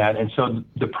around that. And so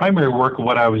the primary work of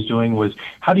what I was doing was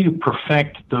how do you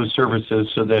perfect those services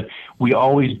so that we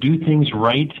always do things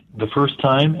right the first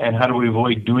time, and how do we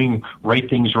avoid doing right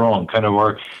things wrong? Kind of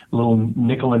our little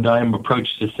nickel and dime approach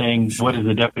to saying what is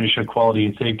the definition of quality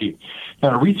and safety. Now,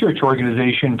 in a research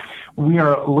organization, we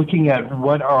are looking at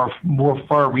what are more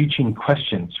far-reaching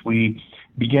questions. We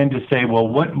began to say, well,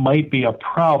 what might be a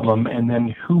problem, and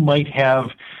then who might have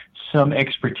some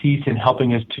expertise in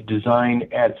helping us to design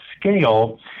at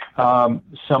scale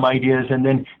some ideas, and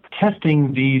then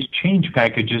testing these change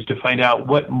packages to find out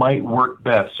what might work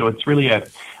best. So it's really a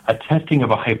testing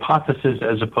of a hypothesis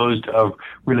as opposed to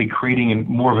really creating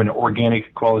more of an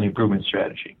organic quality improvement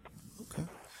strategy. Okay.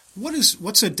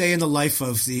 What's a day in the life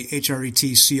of the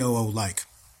HRET COO like?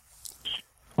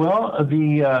 Well,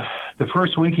 the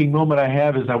first waking moment I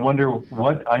have is I wonder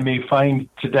what I may find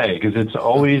today, because it's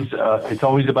always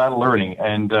about learning,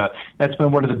 and that's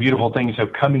been one of the beautiful things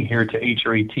of coming here to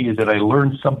HRET is that I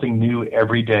learn something new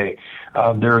every day.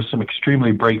 There are some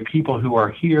extremely bright people who are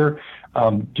here,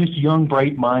 just young,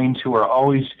 bright minds who are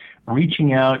always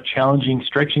reaching out, challenging,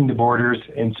 stretching the borders,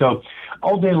 and so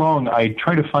all day long I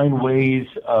try to find ways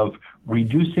of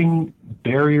reducing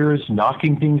barriers,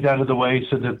 knocking things out of the way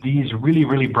so that these really,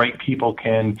 really bright people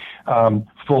can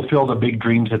fulfill the big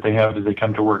dreams that they have as they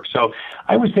come to work. So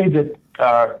I would say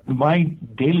that my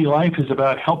daily life is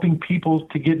about helping people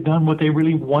to get done what they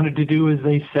really wanted to do as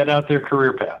they set out their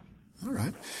career path. All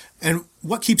right. And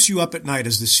what keeps you up at night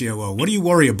as the COO? What do you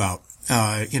worry about,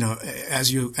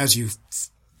 as you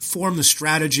form the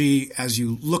strategy, as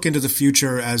you look into the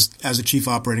future as a chief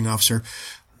operating officer?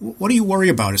 What do you worry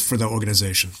about for the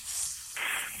organization?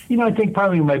 I think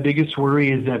probably my biggest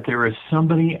worry is that there is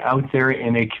somebody out there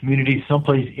in a community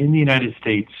someplace in the United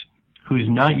States who's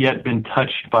not yet been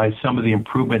touched by some of the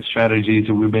improvement strategies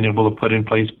that we've been able to put in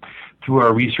place through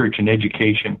our research and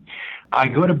education. I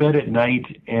go to bed at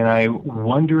night and I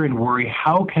wonder and worry,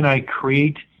 how can I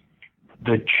create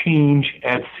the change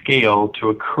at scale to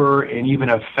occur in even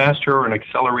a faster or an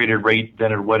accelerated rate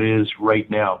than at what it is right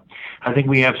now? I think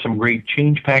we have some great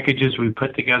change packages we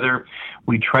put together.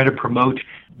 We try to promote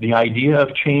the idea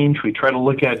of change. We try to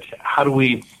look at how do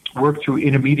we work through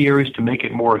intermediaries to make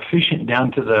it more efficient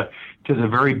down to the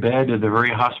very bed of the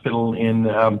very hospital in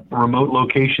remote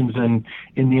locations in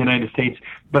the United States.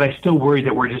 But I still worry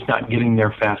that we're just not getting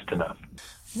there fast enough.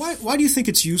 Why do you think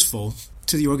it's useful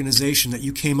to the organization that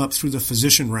you came up through the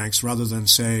physician ranks rather than,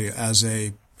 say, as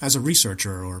a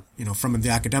researcher or from the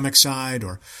academic side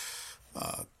or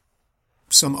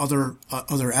some other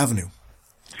avenue?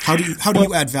 How do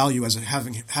you add value as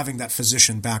having that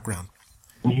physician background?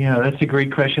 Yeah, that's a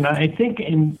great question. I think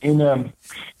in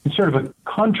sort of a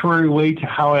contrary way to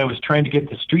how I was trying to get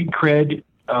the street cred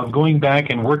of going back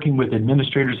and working with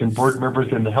administrators and board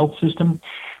members in the health system,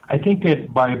 I think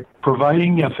that by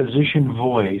providing a physician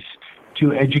voice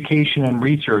to education and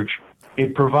research,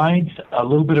 it provides a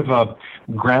little bit of a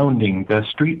grounding, the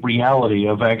street reality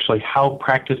of actually how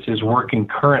practice is working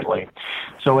currently.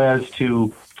 So as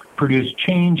to produce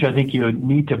change, I think you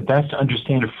need to best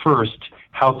understand first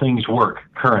how things work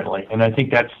currently. And I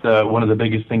think that's one of the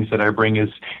biggest things that I bring is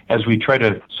as we try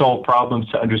to solve problems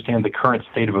to understand the current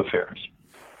state of affairs.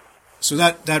 So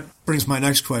that brings my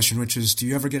next question, which is, do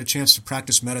you ever get a chance to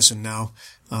practice medicine now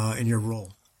in your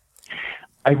role?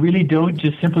 I really don't,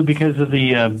 just simply because of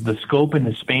the scope and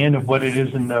the span of what it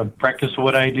is in the practice of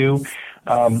what I do.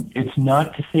 It's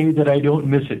not to say that I don't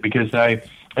miss it, because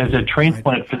as a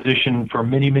transplant physician for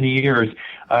many, many years,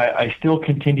 I still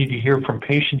continue to hear from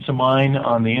patients of mine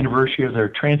on the anniversary of their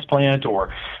transplant,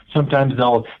 or sometimes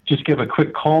they'll just give a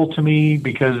quick call to me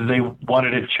because they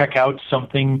wanted to check out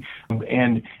something.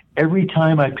 And every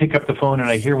time I pick up the phone and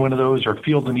I hear one of those or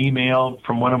field an email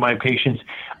from one of my patients,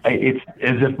 it's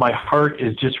as if my heart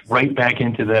is just right back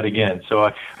into that again.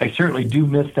 So I certainly do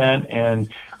miss that, and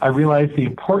I realize the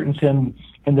importance and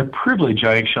the privilege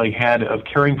I actually had of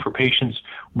caring for patients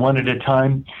one at a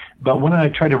time. But what I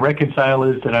try to reconcile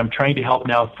is that I'm trying to help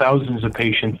now thousands of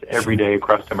patients every day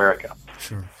across America.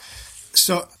 Sure.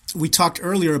 So we talked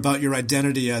earlier about your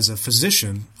identity as a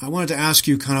physician. I wanted to ask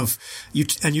you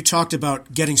you talked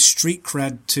about getting street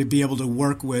cred to be able to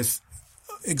work with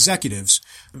executives,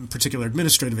 in particular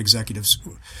administrative executives.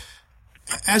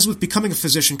 As with becoming a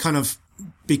physician,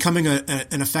 becoming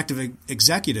an effective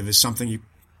executive is something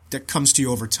that comes to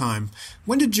you over time.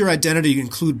 When did your identity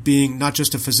include being not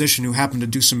just a physician who happened to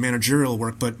do some managerial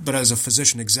work, but as a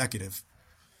physician executive?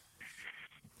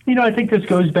 I think this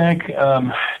goes back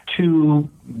to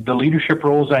the leadership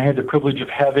roles I had the privilege of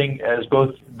having as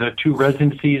both the 2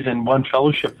 residencies and 1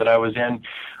 fellowship that I was in,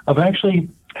 of actually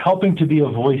helping to be a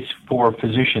voice for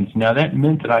physicians. Now, that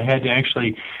meant that I had to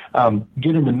actually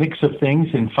get in the mix of things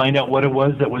and find out what it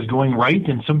was that was going right,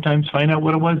 and sometimes find out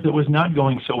what it was that was not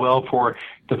going so well for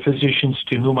the physicians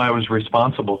to whom I was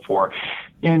responsible for.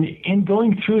 And in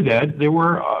going through that, there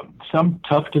were some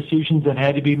tough decisions that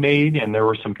had to be made, and there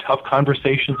were some tough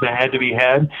conversations that had to be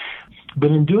had.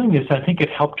 But in doing this, I think it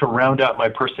helped to round out my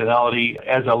personality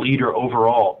as a leader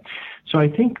overall. So I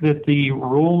think that the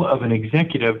role of an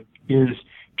executive is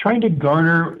trying to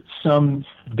garner some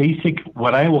basic,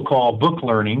 what I will call book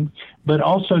learning, but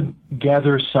also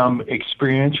gather some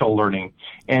experiential learning,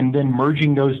 and then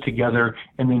merging those together,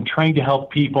 and then trying to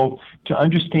help people to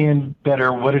understand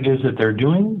better what it is that they're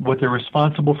doing, what they're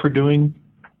responsible for doing,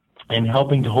 and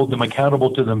helping to hold them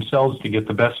accountable to themselves to get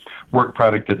the best work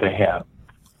product that they have.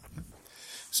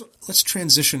 So let's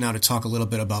transition now to talk a little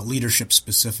bit about leadership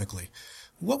specifically.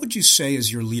 What would you say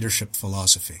is your leadership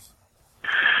philosophy?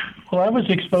 Well, I was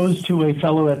exposed to a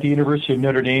fellow at the University of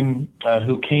Notre Dame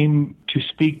who came to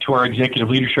speak to our executive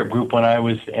leadership group when I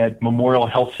was at Memorial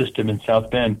Health System in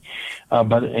South Bend,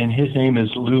 and his name is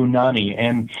Lou Nanni.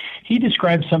 And he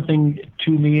described something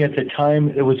to me at the time.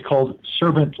 It was called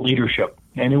servant leadership.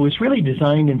 And it was really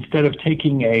designed, instead of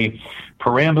taking a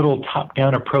pyramidal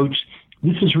top-down approach,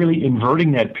 this is really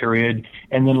inverting that period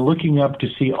and then looking up to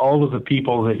see all of the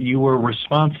people that you were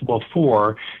responsible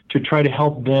for to try to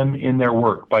help them in their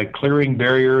work by clearing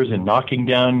barriers and knocking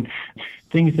down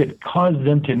things that cause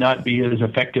them to not be as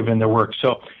effective in their work.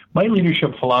 So my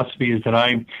leadership philosophy is that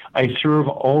I serve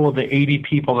all of the 80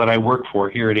 people that I work for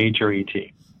here at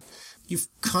HRET. You've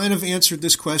kind of answered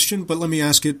this question, but let me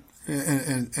ask it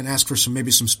and ask for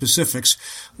maybe some specifics.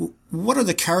 What are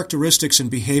the characteristics and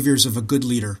behaviors of a good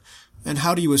leader, and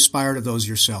how do you aspire to those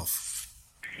yourself?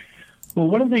 Well,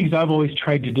 one of the things I've always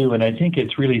tried to do, and I think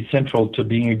it's really central to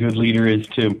being a good leader, is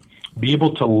to be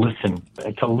able to listen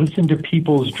to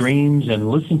people's dreams and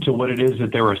listen to what it is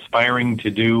that they're aspiring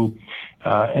to do,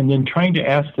 and then trying to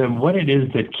ask them what it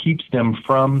is that keeps them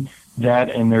from that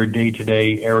in their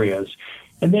day-to-day areas.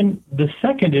 And then the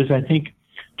second is, I think,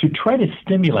 to try to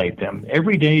stimulate them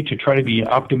every day, to try to be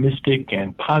optimistic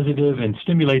and positive and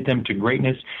stimulate them to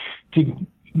greatness, to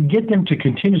get them to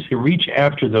continuously reach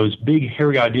after those big,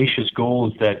 hairy, audacious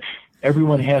goals that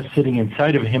everyone has sitting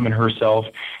inside of him and herself,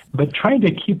 but trying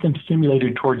to keep them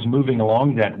stimulated towards moving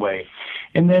along that way.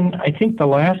 And then I think the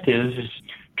last is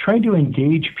trying to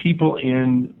engage people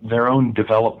in their own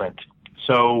development.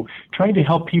 So trying to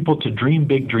help people to dream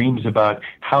big dreams about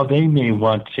how they may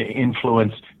want to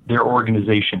influence their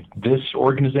organization, this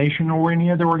organization or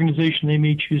any other organization they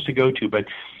may choose to go to, but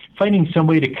finding some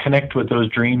way to connect with those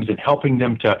dreams and helping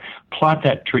them to plot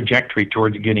that trajectory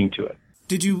towards getting to it.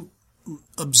 Did you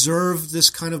observe this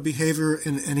kind of behavior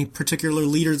in any particular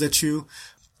leader that you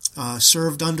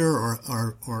served under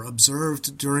or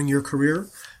observed during your career?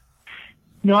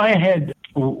 No, I had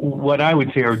what I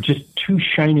would say are just two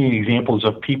shining examples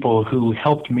of people who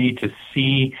helped me to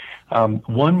see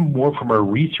one more from a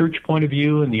research point of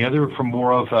view and the other from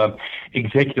more of a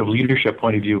executive leadership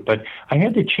point of view. But I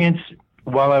had the chance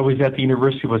while I was at the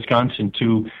University of Wisconsin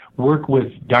to work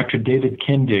with Dr. David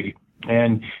Kindig.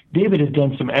 And David has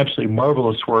done some absolutely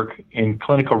marvelous work in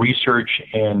clinical research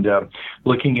and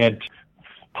looking at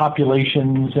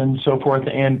populations and so forth.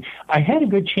 And I had a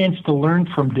good chance to learn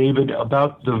from David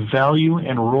about the value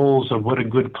and roles of what a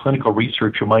good clinical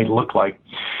researcher might look like.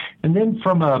 And then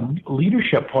from a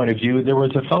leadership point of view, there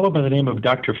was a fellow by the name of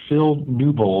Dr. Phil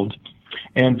Newbold.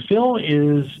 And Phil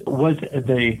was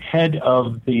the head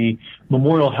of the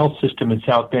Memorial Health System in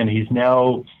South Bend. He's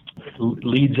now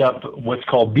leads up what's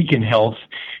called Beacon Health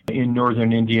in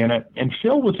northern Indiana. And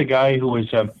Phil was a guy who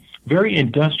was a very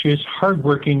industrious,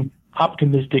 hardworking,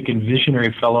 optimistic, and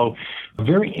visionary fellow,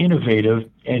 very innovative,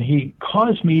 and he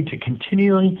caused me to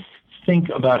continually think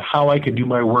about how I could do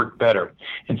my work better.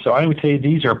 And so I would say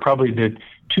these are probably the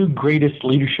two greatest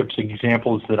leadership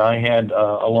examples that I had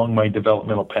along my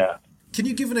developmental path. Can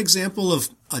you give an example of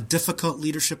a difficult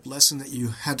leadership lesson that you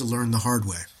had to learn the hard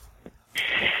way?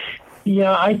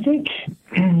 Yeah, I think,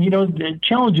 the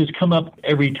challenges come up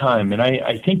every time. And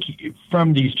I think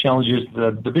from these challenges,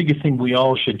 the biggest thing we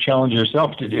all should challenge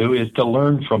ourselves to do is to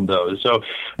learn from those. So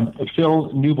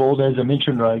Phil Newbold, as I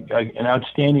mentioned, an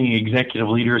outstanding executive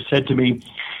leader, said to me,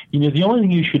 the only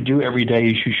thing you should do every day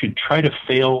is you should try to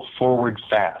fail forward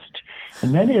fast.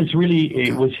 And that is really,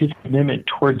 it was his commitment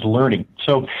towards learning.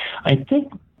 So I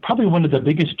think probably one of the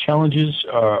biggest challenges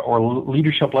or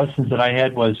leadership lessons that I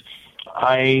had was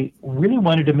I really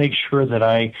wanted to make sure that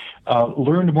I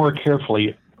learned more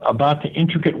carefully about the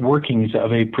intricate workings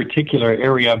of a particular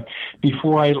area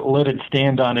before I let it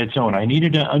stand on its own. I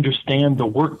needed to understand the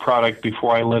work product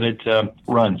before I let it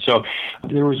run. So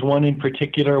there was one in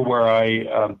particular where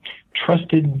I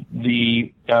trusted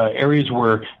the areas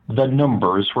where the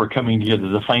numbers were coming together,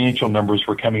 the financial numbers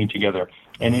were coming together.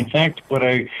 And in fact, what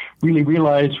I really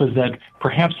realized was that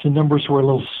perhaps the numbers were a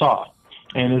little soft.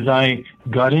 And as I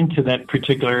got into that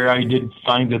particular area, I did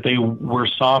find that they were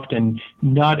soft and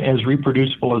not as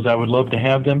reproducible as I would love to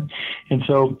have them. And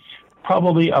so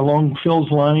probably along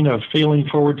Phil's line of failing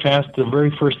forward fast, the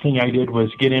very first thing I did was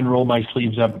get in, roll my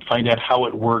sleeves up, and find out how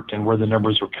it worked and where the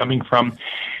numbers were coming from.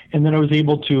 And then I was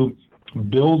able to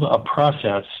build a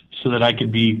process so that I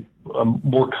could be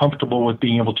more comfortable with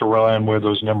being able to rely on where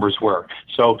those numbers were.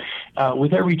 So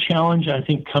with every challenge, I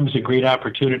think, comes a great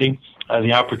opportunity.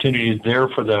 The opportunity is there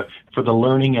for the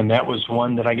learning, and that was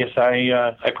one that I guess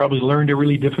I probably learned a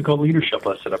really difficult leadership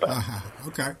lesson about.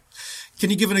 Okay. Can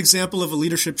you give an example of a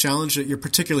leadership challenge that you're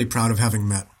particularly proud of having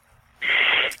met?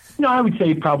 No, I would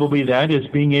say probably that is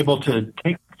being able to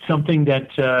take something that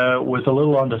was a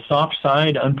little on the soft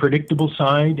side, unpredictable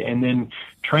side, and then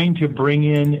trying to bring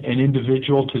in an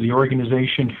individual to the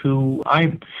organization who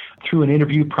through an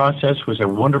interview process, was a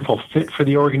wonderful fit for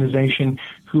the organization,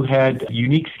 who had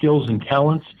unique skills and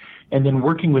talents, and then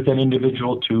working with that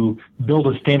individual to build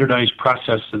a standardized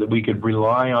process so that we could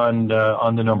rely on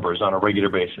the numbers on a regular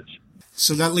basis.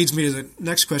 So that leads me to the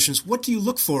next question. What do you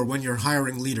look for when you're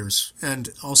hiring leaders and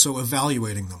also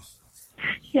evaluating them?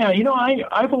 Yeah,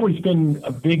 I've always been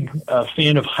a big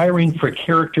fan of hiring for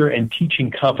character and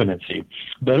teaching competency.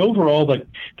 But overall,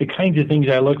 the kinds of things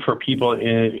I look for people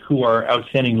who are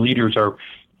outstanding leaders are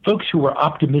folks who are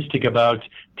optimistic about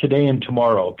today and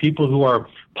tomorrow, people who are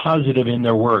positive in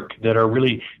their work, that are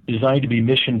really designed to be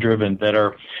mission-driven, that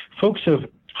are folks of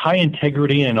high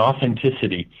integrity and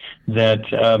authenticity, that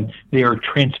they are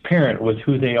transparent with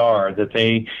who they are, that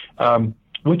they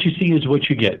what you see is what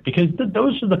you get. Because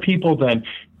those are the people that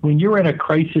when you're in a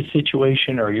crisis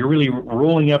situation or you're really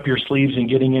rolling up your sleeves and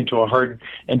getting into a hard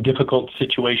and difficult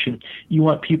situation, you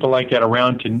want people like that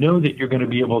around to know that you're going to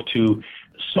be able to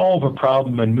solve a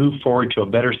problem and move forward to a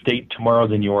better state tomorrow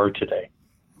than you are today.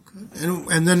 Okay.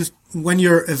 And then when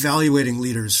you're evaluating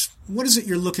leaders, what is it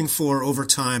you're looking for over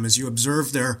time as you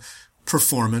observe their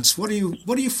performance? What are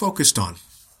you focused on?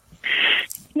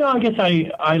 I guess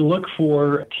I look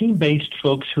for team-based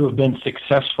folks who have been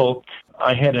successful.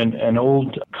 I had an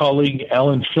old colleague,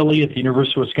 Alan Philly at the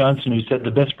University of Wisconsin, who said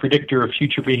the best predictor of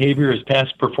future behavior is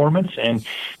past performance. And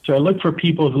so I look for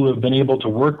people who have been able to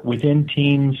work within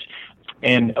teams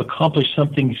and accomplish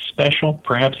something special,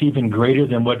 perhaps even greater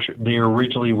than what they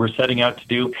originally were setting out to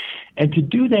do, and to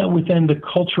do that within the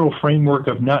cultural framework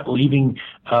of not leaving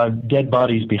dead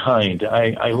bodies behind.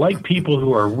 I like people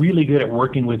who are really good at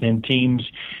working within teams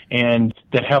and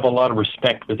that have a lot of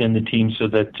respect within the team so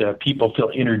that people feel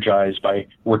energized by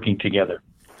working together.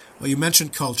 Well, you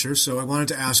mentioned culture, so I wanted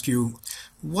to ask you,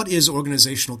 what is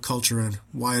organizational culture and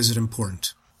why is it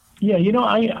important? Yeah,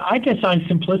 I guess I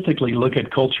simplistically look at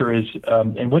culture as,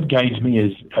 and what guides me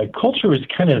is, culture is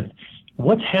kind of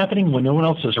what's happening when no one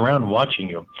else is around watching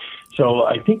you. So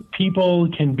I think people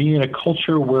can be in a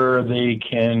culture where they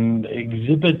can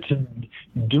exhibit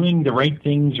doing the right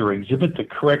things or exhibit the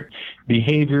correct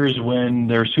behaviors when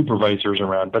their supervisors are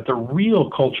around. But the real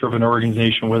culture of an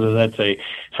organization, whether that's a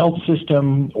health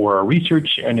system or a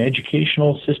research and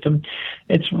educational system,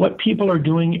 it's what people are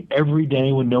doing every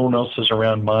day when no one else is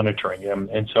around monitoring them.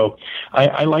 And so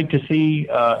I like to see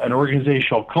an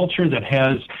organizational culture that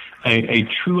has a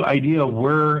true idea of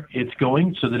where it's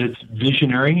going so that it's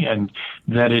visionary and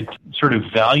that it sort of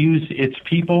values its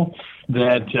people,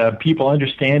 that people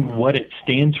understand what it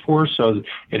stands for. So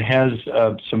it has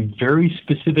some very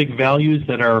specific values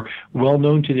that are well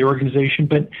known to the organization,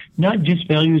 but not just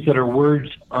values that are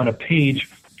words on a page,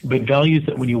 but values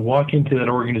that when you walk into that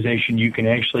organization, you can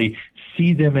actually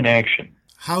see them in action.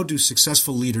 How do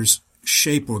successful leaders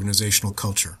shape organizational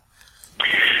culture?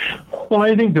 Well,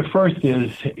 I think the first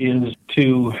is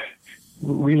to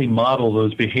really model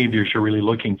those behaviors you're really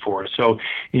looking for. So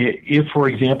if, for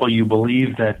example, you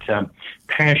believe that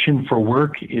passion for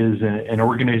work is an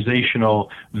organizational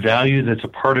value that's a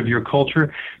part of your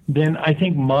culture, then I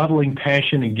think modeling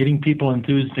passion and getting people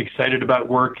enthused and excited about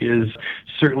work is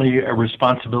certainly a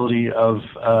responsibility of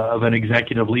an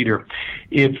executive leader.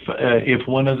 If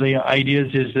one of the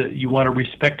ideas is that you want to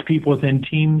respect people within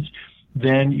teams,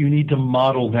 then you need to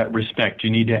model that respect. You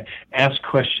need to ask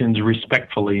questions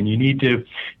respectfully, and you need to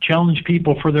challenge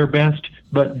people for their best,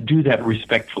 but do that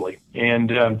respectfully.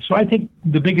 And so I think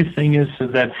the biggest thing is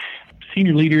that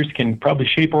senior leaders can probably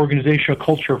shape organizational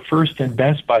culture first and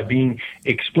best by being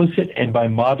explicit and by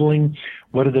modeling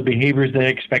what are the behaviors they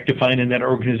expect to find in that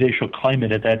organizational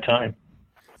climate at that time.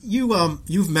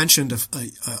 You've mentioned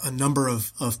a number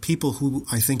of people who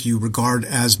I think you regard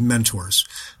as mentors.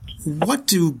 What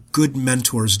do good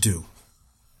mentors do?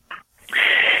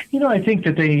 I think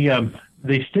that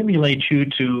they stimulate you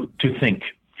to think.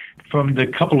 From the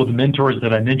couple of mentors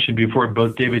that I mentioned before,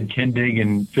 both David Kendig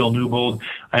and Phil Newbold,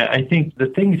 I think the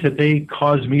things that they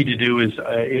cause me to do is,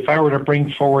 if I were to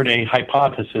bring forward a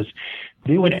hypothesis,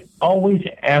 they would always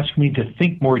ask me to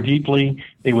think more deeply.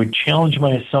 They would challenge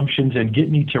my assumptions and get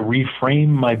me to reframe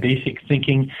my basic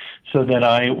thinking so that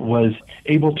I was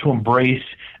able to embrace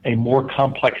a more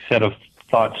complex set of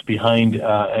thoughts behind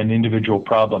an individual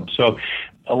problem. So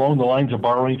along the lines of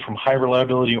borrowing from high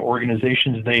reliability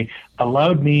organizations, they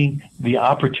allowed me the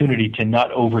opportunity to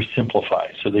not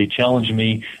oversimplify. So they challenged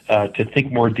me to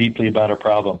think more deeply about a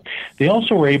problem. They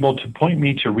also were able to point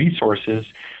me to resources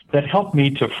that helped me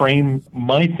to frame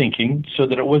my thinking so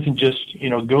that it wasn't just,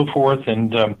 go forth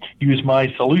and use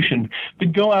my solution,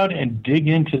 but go out and dig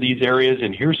into these areas.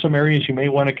 And here's some areas you may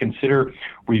want to consider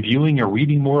reviewing or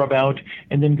reading more about,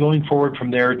 and then going forward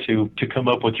from there to come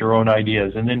up with your own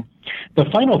ideas. And then the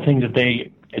final thing that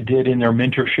they did in their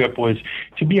mentorship was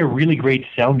to be a really great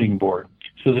sounding board.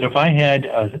 So that if I had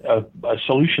a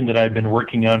solution that I'd been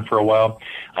working on for a while,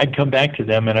 I'd come back to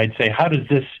them and I'd say, how does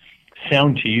this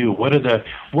sound to you?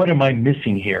 What am I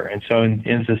missing here? And so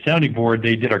as a sounding board,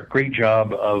 they did a great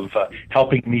job of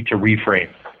helping me to reframe.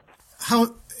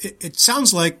 How it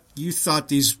sounds like you thought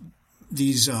these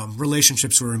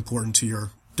relationships were important to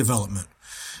your development.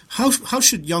 How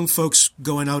should young folks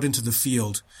going out into the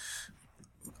field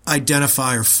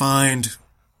identify or find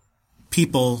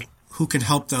people who can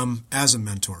help them as a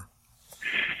mentor?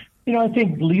 I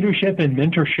think leadership and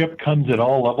mentorship comes at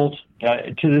all levels.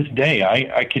 To this day,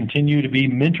 I continue to be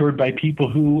mentored by people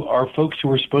who are folks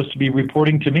who are supposed to be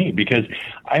reporting to me because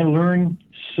I learn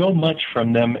so much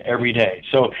from them every day.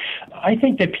 So I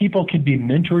think that people can be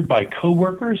mentored by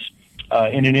coworkers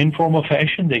in an informal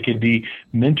fashion. They could be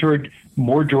mentored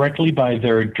more directly by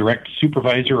their direct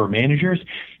supervisor or managers.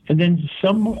 And then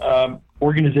some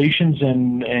organizations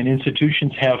and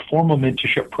institutions have formal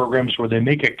mentorship programs where they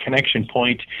make a connection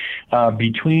point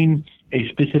between a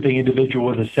specific individual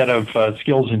with a set of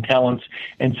skills and talents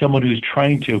and someone who's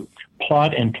trying to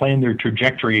plot and plan their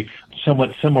trajectory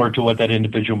somewhat similar to what that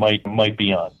individual might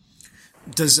be on.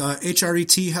 Does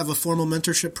HRET have a formal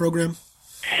mentorship program?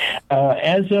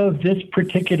 As of this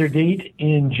particular date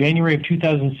in January of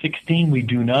 2016, we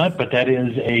do not, but that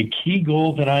is a key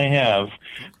goal that I have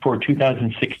for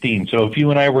 2016. So if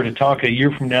you and I were to talk a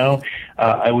year from now,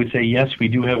 I would say, yes, we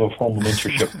do have a formal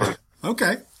mentorship program.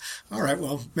 Okay. All right.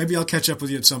 Well, maybe I'll catch up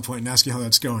with you at some point and ask you how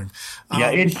that's going.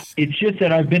 Yeah, it's just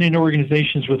that I've been in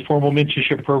organizations with formal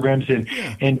mentorship programs,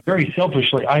 and very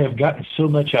selfishly, I have gotten so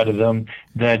much out of them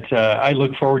that I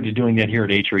look forward to doing that here at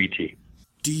HRET.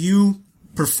 Do you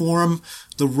perform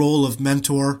the role of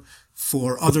mentor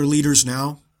for other leaders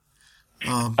now?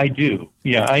 I do.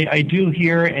 Yeah, I do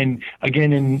here. And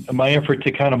again, in my effort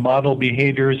to kind of model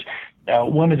behaviors,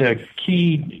 one of the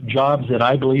key jobs that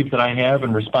I believe that I have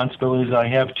and responsibilities I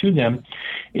have to them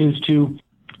is to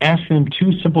ask them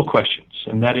two simple questions.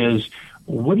 And that is,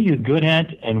 what are you good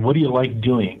at and what do you like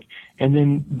doing? And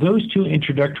then those two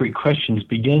introductory questions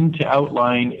begin to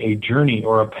outline a journey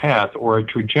or a path or a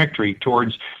trajectory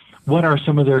towards what are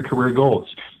some of their career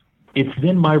goals. It's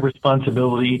then my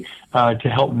responsibility to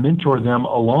help mentor them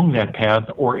along that path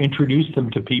or introduce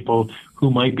them to people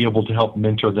who might be able to help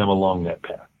mentor them along that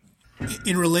path.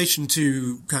 In relation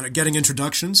to kind of getting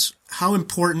introductions, how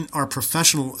important are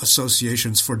professional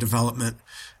associations for development,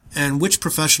 and which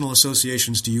professional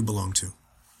associations do you belong to?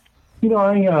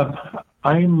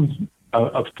 I'm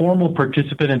a formal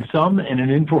participant in some and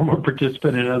an informal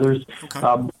participant in others.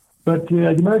 Okay. But the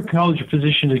American College of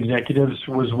Physician Executives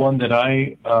was one that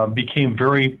I became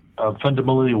very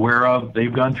fundamentally aware of.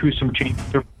 They've gone through some changes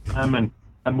over time, and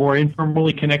I'm more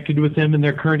informally connected with them in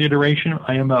their current iteration.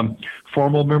 I am a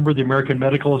formal member of the American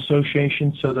Medical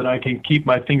Association so that I can keep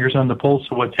my fingers on the pulse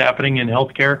of what's happening in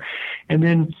healthcare. And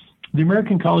then the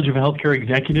American College of Healthcare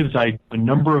Executives, I do a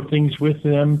number of things with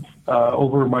them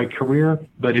over my career,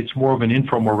 but it's more of an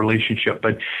informal relationship.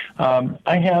 But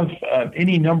I have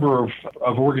any number of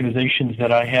organizations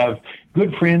that I have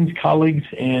good friends, colleagues,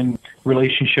 and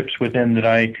relationships with them that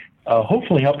I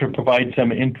hopefully help to provide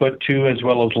some input to as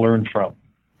well as learn from.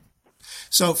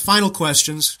 So, final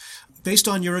questions. Based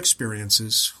on your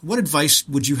experiences, what advice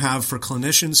would you have for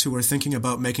clinicians who are thinking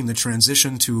about making the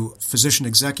transition to physician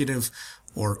executive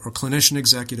or clinician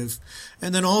executive.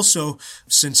 And then also,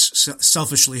 since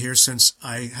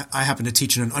I happen to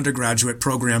teach in an undergraduate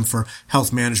program for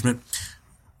health management,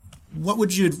 what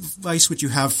advice would you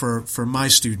have for my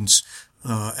students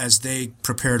as they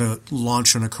prepare to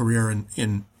launch on a career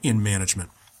in management?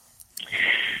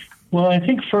 Well, I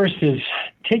think first is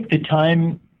take the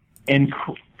time and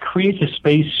create the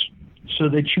space so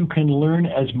that you can learn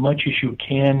as much as you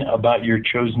can about your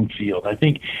chosen field. I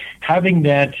think having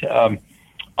that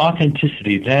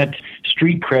authenticity, that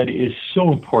street cred is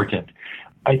so important.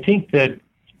 I think that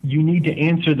you need to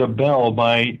answer the bell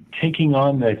by taking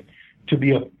on to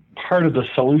be a part of the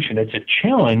solution. It's a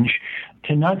challenge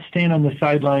to not stand on the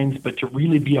sidelines, but to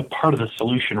really be a part of the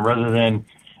solution rather than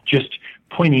just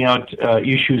pointing out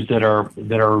issues that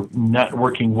are not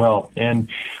working well. And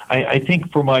I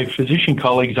think for my physician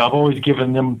colleagues, I've always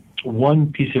given them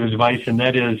one piece of advice, and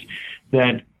that is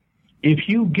that if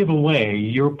you give away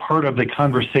your part of the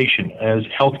conversation as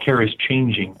healthcare is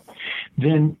changing,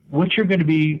 then what you're going to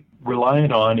be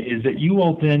reliant on is that you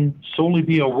will then solely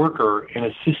be a worker in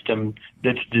a system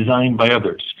that's designed by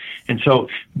others. And so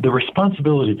the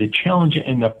responsibility, the challenge,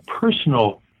 and the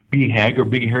personal BHAG, or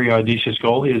Big Hairy Audacious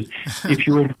Goal, is if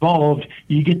you're involved,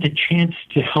 you get the chance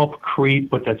to help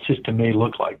create what that system may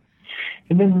look like.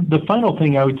 And then the final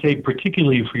thing I would say,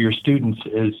 particularly for your students,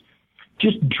 is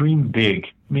just dream big.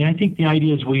 I mean, I think the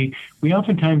idea is we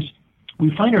oftentimes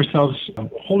find ourselves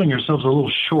holding ourselves a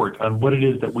little short on what it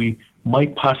is that we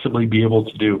might possibly be able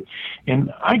to do.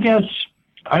 And I guess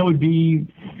I would be,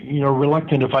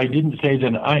 reluctant if I didn't say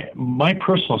that my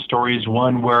personal story is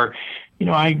one where,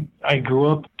 I grew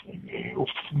up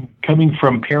coming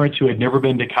from parents who had never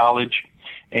been to college,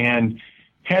 and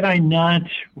had I not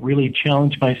really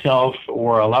challenged myself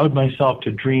or allowed myself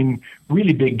to dream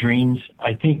really big dreams,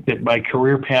 I think that my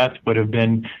career path would have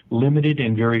been limited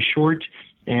and very short.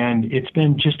 And it's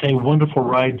been just a wonderful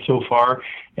ride so far,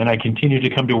 and I continue to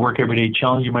come to work every day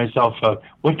challenging myself,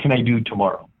 what can I do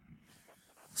tomorrow?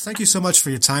 Thank you so much for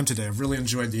your time today. I've really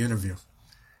enjoyed the interview.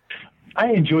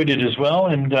 I enjoyed it as well,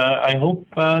 and I hope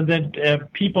that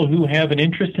people who have an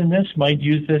interest in this might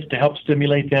use this to help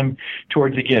stimulate them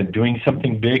towards, again, doing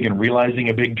something big and realizing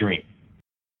a big dream.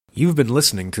 You've been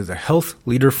listening to the Health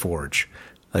Leader Forge,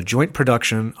 a joint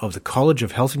production of the College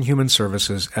of Health and Human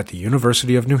Services at the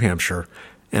University of New Hampshire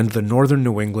and the Northern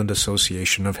New England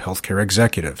Association of Healthcare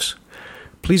Executives.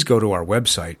 Please go to our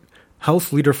website,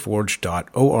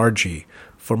 healthleaderforge.org,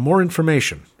 for more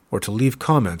information or to leave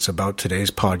comments about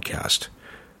today's podcast.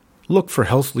 Look for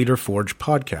Health Leader Forge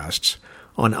podcasts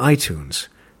on iTunes,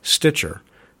 Stitcher,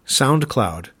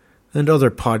 SoundCloud, and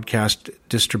other podcast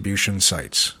distribution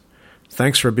sites.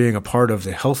 Thanks for being a part of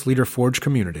the Health Leader Forge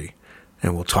community,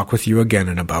 and we'll talk with you again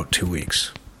in about 2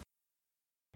 weeks.